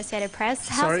Australian Associated Press.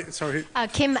 Sorry.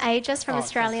 Kim Aegis from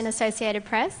Australian Associated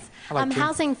Press. Hello, Kim.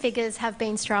 Housing figures have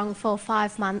been strong for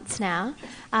 5 months now.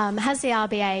 Has the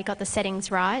RBA got the settings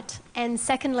right? And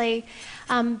secondly,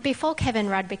 before Kevin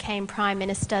Rudd became Prime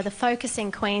Minister, the focus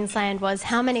in Queensland was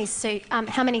how many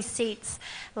seats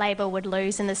Labor would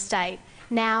lose in the state.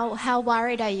 Now, how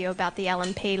worried are you about the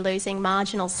LNP losing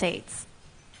marginal seats?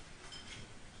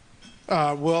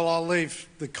 Well, I'll leave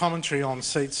the commentary on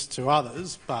seats to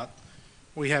others, but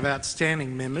we have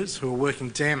outstanding members who are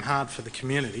working damn hard for the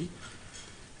community.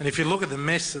 And if you look at the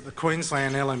mess that the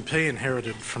Queensland LNP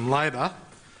inherited from Labor,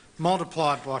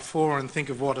 multiplied by 4 and think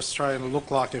of what Australia will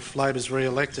look like if Labor's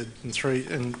re-elected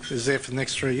and is there for the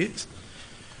next 3 years.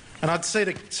 And I'd say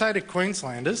to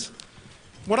Queenslanders,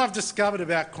 what I've discovered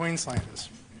about Queenslanders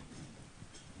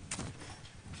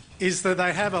is that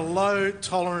they have a low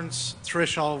tolerance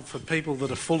threshold for people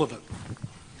that are full of it.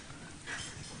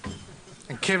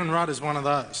 And Kevin Rudd is one of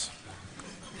those.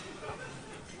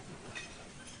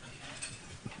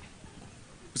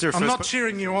 Was there a I'm first not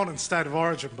cheering you on in State of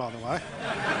Origin, by the way.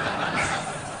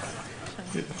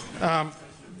 I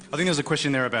think there's a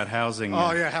question there about housing.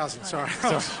 Oh, yeah, housing, sorry.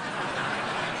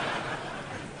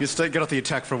 You get off the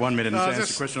attack for 1 minute and answer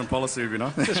just- the question on policy, would be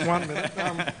nice. Just 1 minute.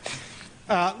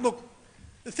 Look,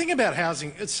 the thing about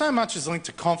housing, it's so much is linked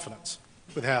to confidence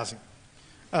with housing.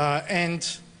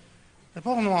 And the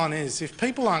bottom line is, if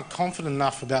people aren't confident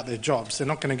enough about their jobs, they're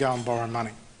not going to go and borrow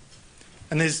money.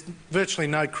 And there's virtually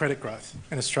no credit growth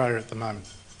in Australia at the moment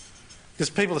because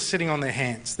people are sitting on their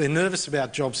hands. They're nervous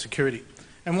about job security.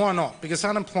 And why not? Because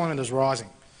unemployment is rising,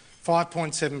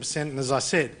 5.7%, and as I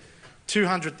said,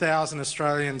 200,000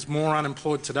 Australians more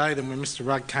unemployed today than when Mr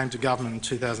Rudd came to government in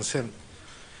 2007.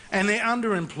 And they're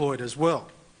underemployed as well.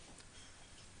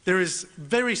 There is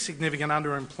very significant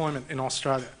underemployment in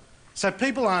Australia. So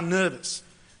people are nervous.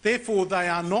 Therefore, they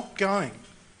are not going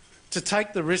to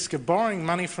take the risk of borrowing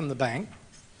money from the bank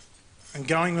and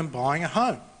going and buying a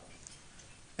home.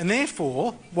 And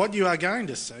therefore, what you are going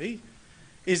to see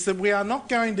is that we are not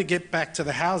going to get back to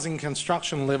the housing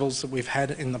construction levels that we've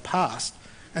had in the past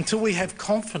until we have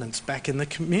confidence back in the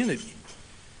community.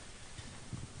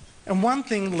 And one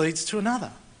thing leads to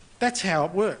another. That's how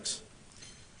it works.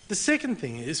 The second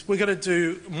thing is we've got to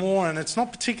do more, and it's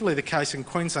not particularly the case in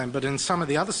Queensland, but in some of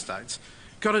the other states,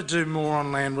 got to do more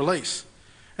on land release.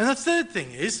 And the third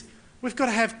thing is we've got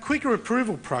to have quicker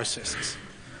approval processes.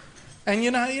 And you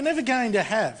know, you're never going to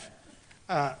have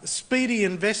speedy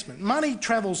investment. Money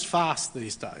travels fast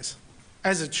these days,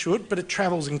 as it should, but it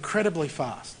travels incredibly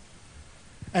fast.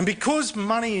 And because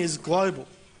money is global,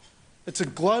 it's a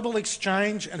global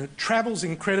exchange and it travels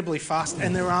incredibly fast,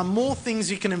 and there are more things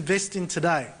you can invest in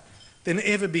today than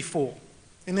ever before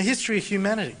in the history of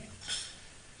humanity.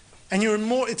 And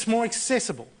it's more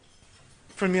accessible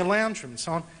from your lounge room and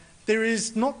so on. There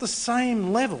is not the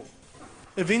same level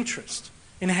of interest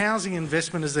in housing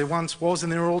investment as there once was,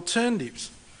 and there are alternatives.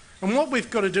 And what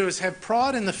we've got to do is have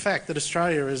pride in the fact that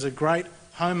Australia is a great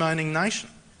home-owning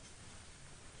nation.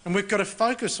 And we've got to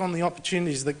focus on the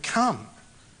opportunities that come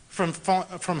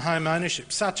from home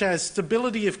ownership, such as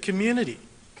stability of community,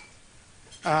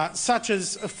 such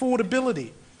as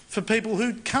affordability for people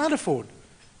who can't afford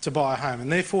to buy a home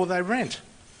and therefore they rent,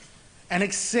 and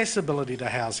accessibility to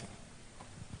housing.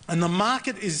 And the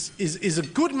market is a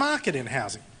good market in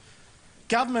housing.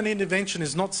 Government intervention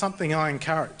is not something I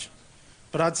encourage.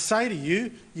 But I'd say to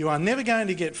you, you are never going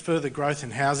to get further growth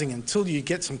in housing until you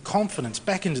get some confidence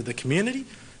back into the community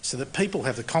so that people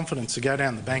have the confidence to go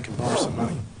down the bank and borrow some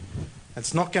money.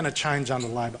 It's not going to change under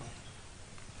Labor.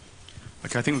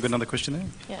 Okay, I think we've got another question there.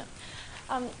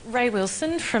 Yeah. Ray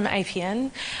Wilson from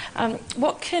APN.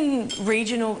 What can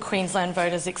regional Queensland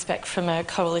voters expect from a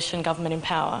coalition government in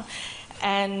power?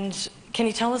 And can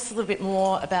you tell us a little bit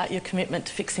more about your commitment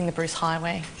to fixing the Bruce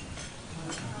Highway?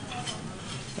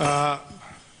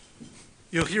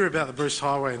 You'll hear about the Bruce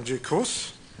Highway in due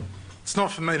course. It's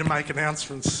not for me to make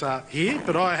announcements here,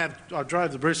 but I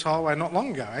drove the Bruce Highway not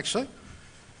long ago, actually.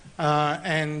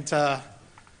 I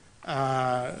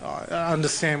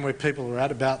understand where people are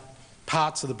at about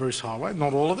parts of the Bruce Highway,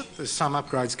 not all of it. There's some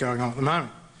upgrades going on at the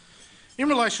moment. In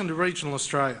relation to regional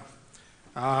Australia,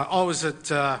 I was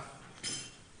at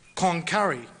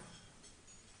Cloncurry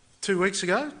 2 or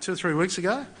 3 weeks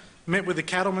ago, met with the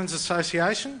Cattlemen's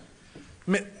Association,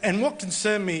 and what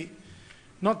concerned me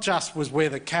not just was where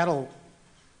the cattle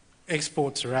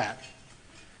exports are at,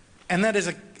 and that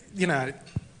is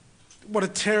what a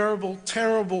terrible,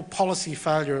 terrible policy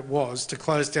failure it was to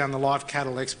close down the live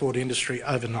cattle export industry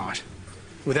overnight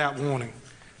without warning.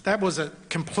 That was a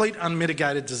complete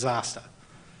unmitigated disaster.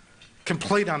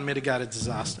 Complete unmitigated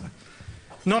disaster.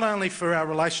 Not only for our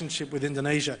relationship with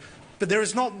Indonesia, but there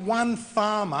is not one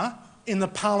farmer in the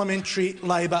Parliamentary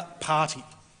Labor Party.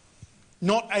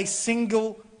 Not a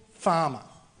single farmer.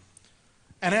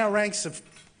 And our ranks are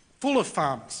full of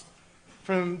farmers,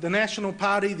 from the National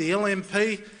Party, the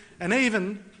LNP, and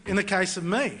even, in the case of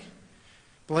me,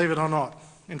 believe it or not,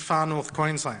 in far north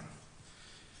Queensland.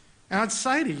 And I'd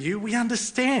say to you, we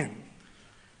understand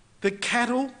that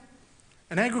cattle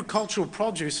and agricultural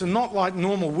produce are not like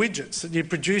normal widgets that you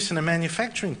produce in a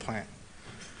manufacturing plant.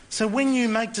 So when you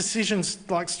make decisions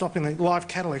like stopping the live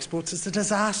cattle exports, it's a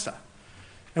disaster.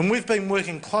 And we've been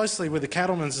working closely with the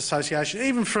Cattlemen's Association,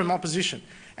 even from opposition,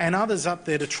 and others up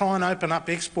there to try and open up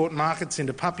export markets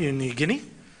into Papua New Guinea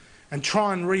and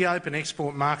try and reopen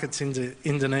export markets into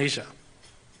Indonesia.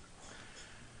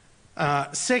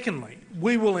 Secondly,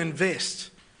 we will invest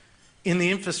in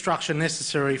the infrastructure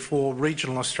necessary for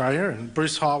regional Australia, and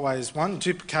Bruce Highway is one,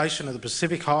 duplication of the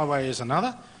Pacific Highway is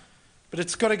another, but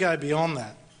it's got to go beyond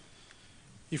that.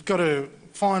 You've got to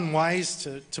find ways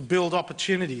to build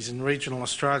opportunities in regional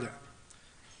Australia.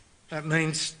 That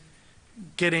means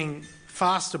getting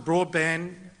faster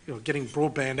broadband, or getting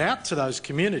broadband out to those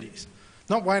communities.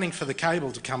 Not waiting for the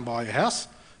cable to come by your house,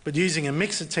 but using a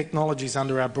mix of technologies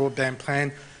under our broadband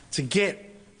plan to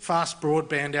get fast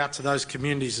broadband out to those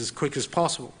communities as quick as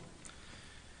possible.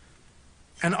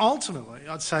 And ultimately,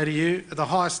 I'd say to you, at the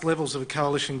highest levels of a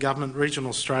coalition government, regional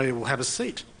Australia will have a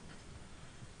seat.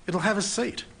 It'll have a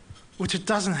seat, which it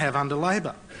doesn't have under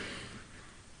Labor.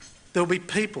 There'll be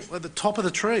people at the top of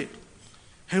the tree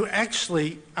who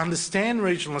actually understand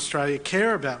regional Australia,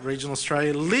 care about regional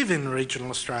Australia, live in regional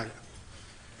Australia.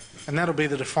 And that'll be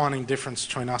the defining difference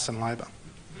between us and Labor.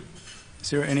 Is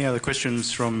there any other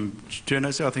questions from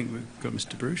journalists? I think we've got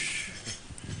Mr Bruce.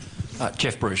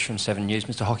 Jeff Bruce from 7 News.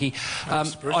 Mr Hockey,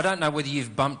 I don't know whether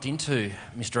you've bumped into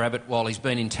Mr Abbott while he's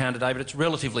been in town today, but it's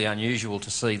relatively unusual to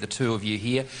see the two of you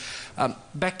here.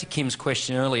 Back to Kim's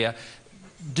question earlier,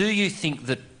 do you think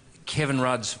that Kevin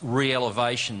Rudd's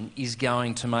re-elevation is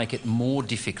going to make it more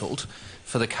difficult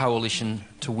for the coalition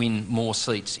to win more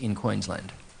seats in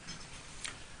Queensland?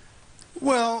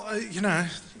 Well, you know,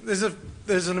 there's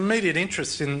an immediate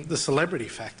interest in the celebrity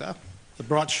factor, the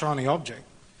bright, shiny object.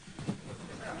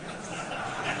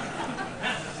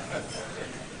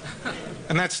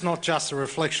 And that's not just a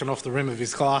reflection off the rim of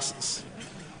his glasses.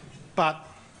 But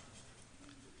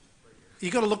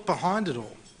you've got to look behind it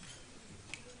all.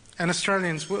 And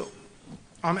Australians will.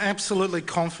 I'm absolutely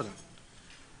confident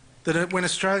that when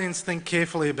Australians think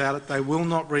carefully about it, they will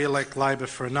not re-elect Labor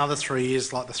for another 3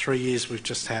 years like the 3 years we've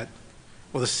just had,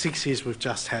 or the 6 years we've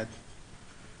just had.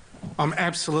 I'm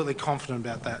absolutely confident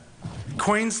about that.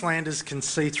 Queenslanders can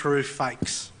see through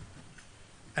fakes.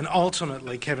 And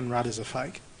ultimately, Kevin Rudd is a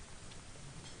fake.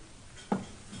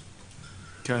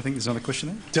 Okay, I think there's another question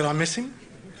there. Did I miss him?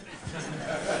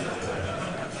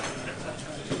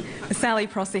 Sally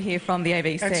Prosser here from the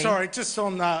ABC. And sorry, just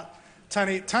on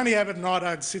Tony Abbott and I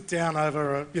don't sit down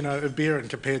over a beer and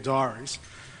compare diaries.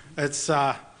 It's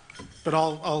but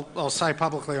I'll say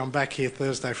publicly I'm back here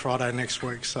Thursday, Friday next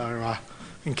week. So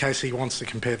in case he wants to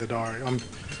compare the diary,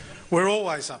 we're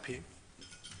always up here,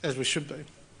 as we should be.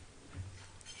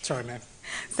 Sorry, ma'am.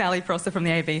 Sally Prosser from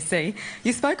the ABC.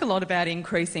 You spoke a lot about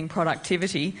increasing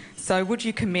productivity, so would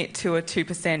you commit to a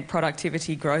 2%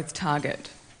 productivity growth target?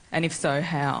 And if so,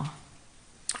 how?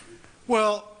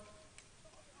 Well,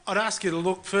 I'd ask you to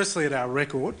look firstly at our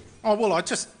record. Oh, well, I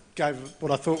just gave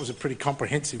what I thought was a pretty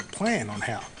comprehensive plan on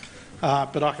how,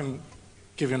 but I can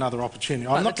give you another opportunity.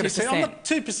 I'm not going to say,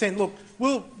 2%,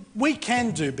 look, we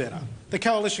can do better. The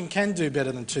coalition can do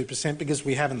better than 2% because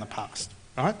we have in the past,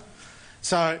 right?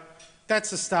 So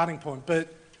that's the starting point,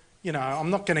 but you know, I'm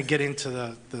not going to get into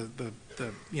the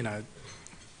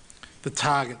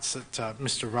targets that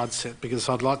Mr Rudd set because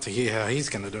I'd like to hear how he's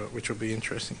going to do it, which will be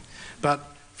interesting. But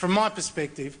from my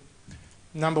perspective,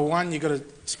 number one, you've got to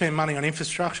spend money on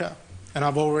infrastructure, and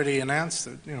I've already announced,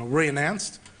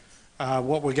 re-announced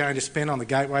what we're going to spend on the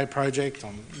Gateway project,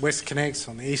 on West Connects,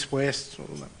 on the East-West,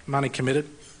 all the money committed.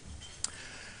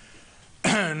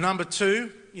 Number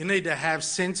two, you need to have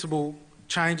sensible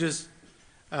changes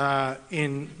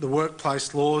in the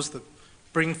workplace laws that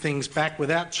bring things back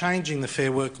without changing the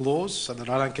Fair Work laws so that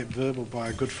I don't get verbal by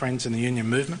our good friends in the union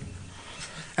movement.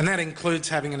 And that includes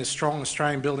having a strong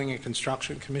Australian Building and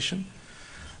Construction Commission,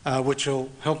 which will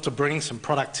help to bring some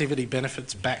productivity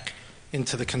benefits back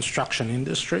into the construction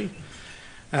industry.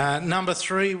 Number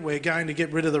three, we're going to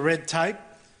get rid of the red tape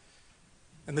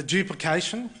and the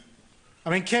duplication. I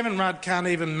mean, Kevin Rudd can't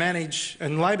even manage,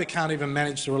 and Labor can't even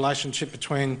manage the relationship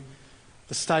between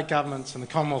the state governments and the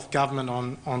Commonwealth government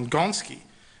on Gonski,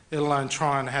 let alone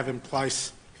try and have in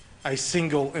place a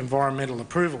single environmental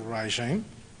approval regime.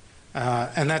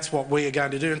 And that's what we are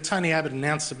going to do. And Tony Abbott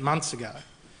announced it months ago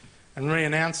and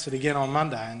re-announced it again on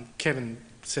Monday, and Kevin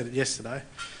said it yesterday,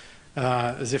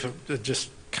 as if it had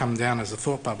just come down as a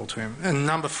thought bubble to him. And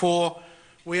number four,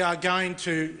 we are going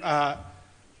to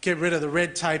get rid of the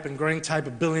red tape and green tape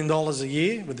 $1 billion a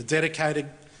year with a dedicated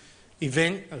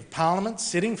event of Parliament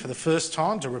sitting for the first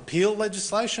time to repeal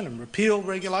legislation and repeal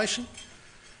regulation.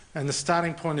 And the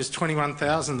starting point is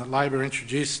 21,000 that Labor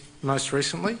introduced most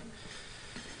recently.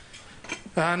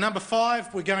 Number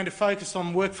five, we're going to focus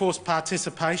on workforce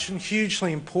participation,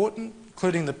 hugely important,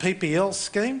 including the PPL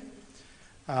scheme.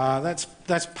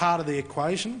 That's part of the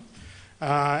equation.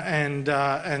 And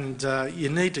you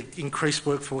need to increase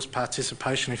workforce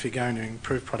participation if you're going to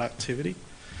improve productivity.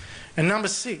 And number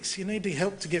six, you need to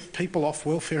help to get people off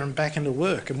welfare and back into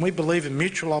work. And we believe in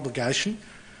mutual obligation,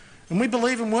 and we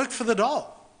believe in work for the dole.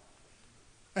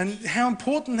 And how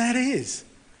important that is.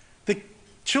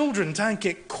 children don't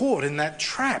get caught in that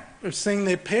trap of seeing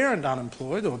their parent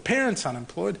unemployed or parents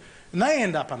unemployed and they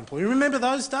end up unemployed. You remember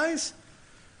those days?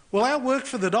 Well, our work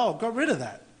for the dole got rid of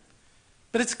that.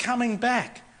 But it's coming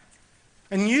back.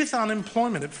 And youth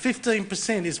unemployment at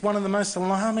 15% is one of the most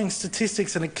alarming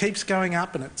statistics, and it keeps going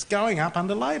up, and it's going up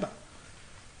under Labor.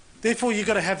 Therefore, you've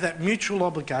got to have that mutual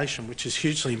obligation, which is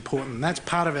hugely important, and that's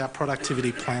part of our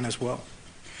productivity plan as well.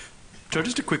 Joe,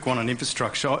 just a quick one on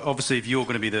infrastructure. Obviously, if you're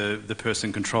going to be the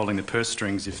person controlling the purse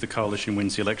strings if the coalition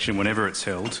wins the election, whenever it's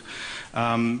held,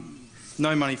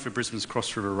 no money for Brisbane's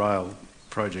Cross River Rail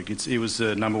project. It was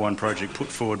the #1 project put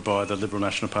forward by the Liberal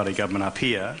National Party government up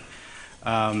here.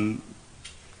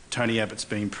 Tony Abbott's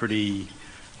been pretty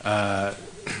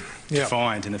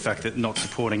defiant in the fact that not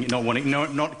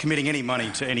committing any money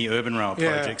to any urban rail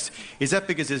projects. Is that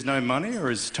because there's no money, or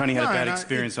has Tony had a bad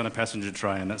experience on a passenger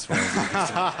train? That's why I was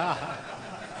interested.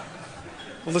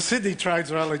 Well, the Sydney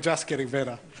trains are only just getting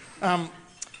better.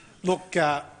 Look,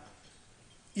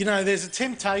 you know, there's a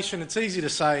temptation. It's easy to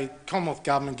say Commonwealth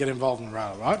Government get involved in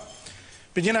rail, right?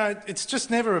 But, you know, it's just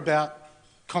never about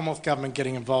Commonwealth Government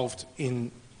getting involved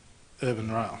in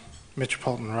urban rail,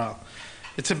 metropolitan rail.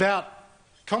 It's about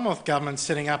Commonwealth Government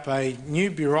setting up a new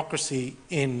bureaucracy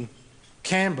in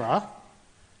Canberra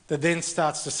that then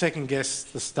starts to second-guess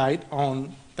the state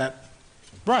on that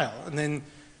rail. And then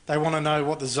they want to know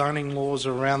what the zoning laws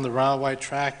are around the railway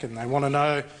track, and they want to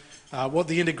know what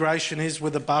the integration is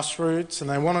with the bus routes, and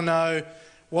they want to know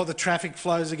what the traffic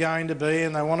flows are going to be,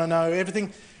 and they want to know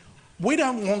everything. We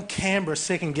don't want Canberra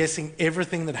second-guessing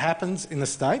everything that happens in the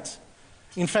states.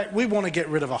 In fact, we want to get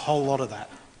rid of a whole lot of that.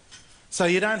 So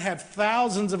you don't have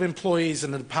thousands of employees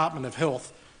in the Department of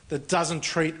Health that doesn't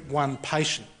treat one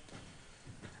patient.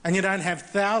 And you don't have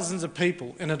thousands of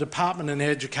people in a Department of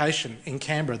Education in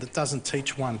Canberra that doesn't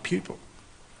teach one pupil.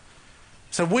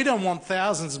 So we don't want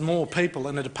thousands more people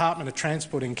in the Department of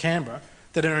Transport in Canberra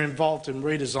that are involved in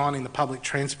redesigning the public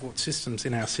transport systems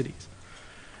in our cities.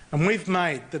 And we've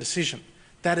made the decision.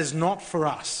 That is not for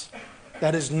us.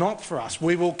 That is not for us.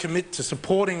 We will commit to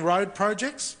supporting road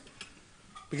projects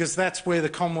because that's where the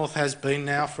Commonwealth has been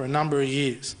now for a number of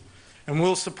years. And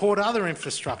we'll support other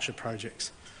infrastructure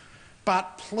projects.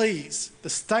 But please, the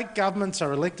state governments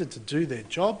are elected to do their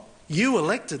job. You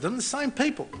elected them, the same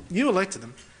people. You elected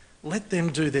them. Let them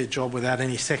do their job without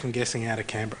any second-guessing out of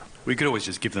Canberra. We could always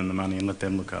just give them the money and let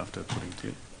them look after putting it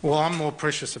to. Well, I'm more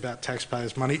precious about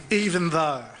taxpayers' money, even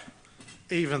though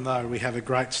we have a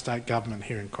great state government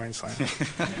here in Queensland.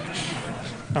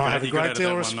 I have a great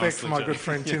deal of respect for my good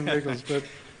friend Tim Nichols, but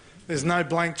there's no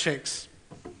blank cheques.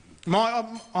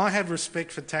 I have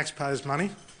respect for taxpayers'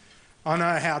 money. I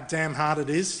know how damn hard it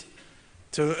is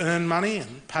to earn money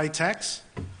and pay tax.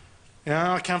 You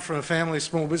know, I come from a family of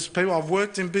small business people. I've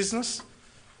worked in business,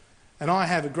 and I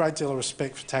have a great deal of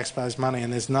respect for taxpayers' money,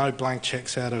 and there's no blank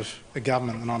cheques out of a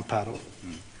government that I'm part of.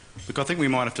 Look, I think we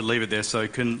might have to leave it there. So,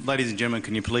 ladies and gentlemen,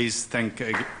 can you please thank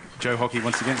Joe Hockey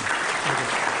once again?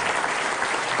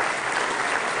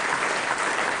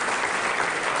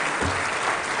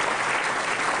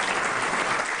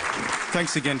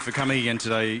 Thanks again for coming again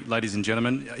today, ladies and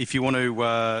gentlemen. If you want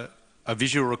to a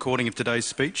visual recording of today's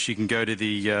speech, you can go to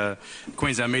the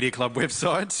Queensland Media Club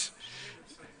website.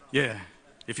 Yeah.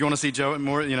 If you want to see Joe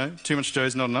more, you know, too much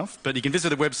Joe's not enough. But you can visit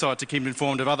the website to keep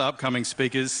informed of other upcoming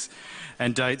speakers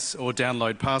and dates, or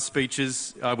download past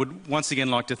speeches. I would once again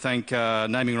like to thank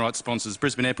naming rights sponsors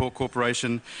Brisbane Airport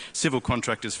Corporation, Civil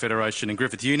Contractors Federation and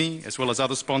Griffith Uni, as well as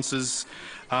other sponsors.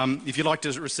 If you'd like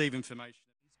to receive information...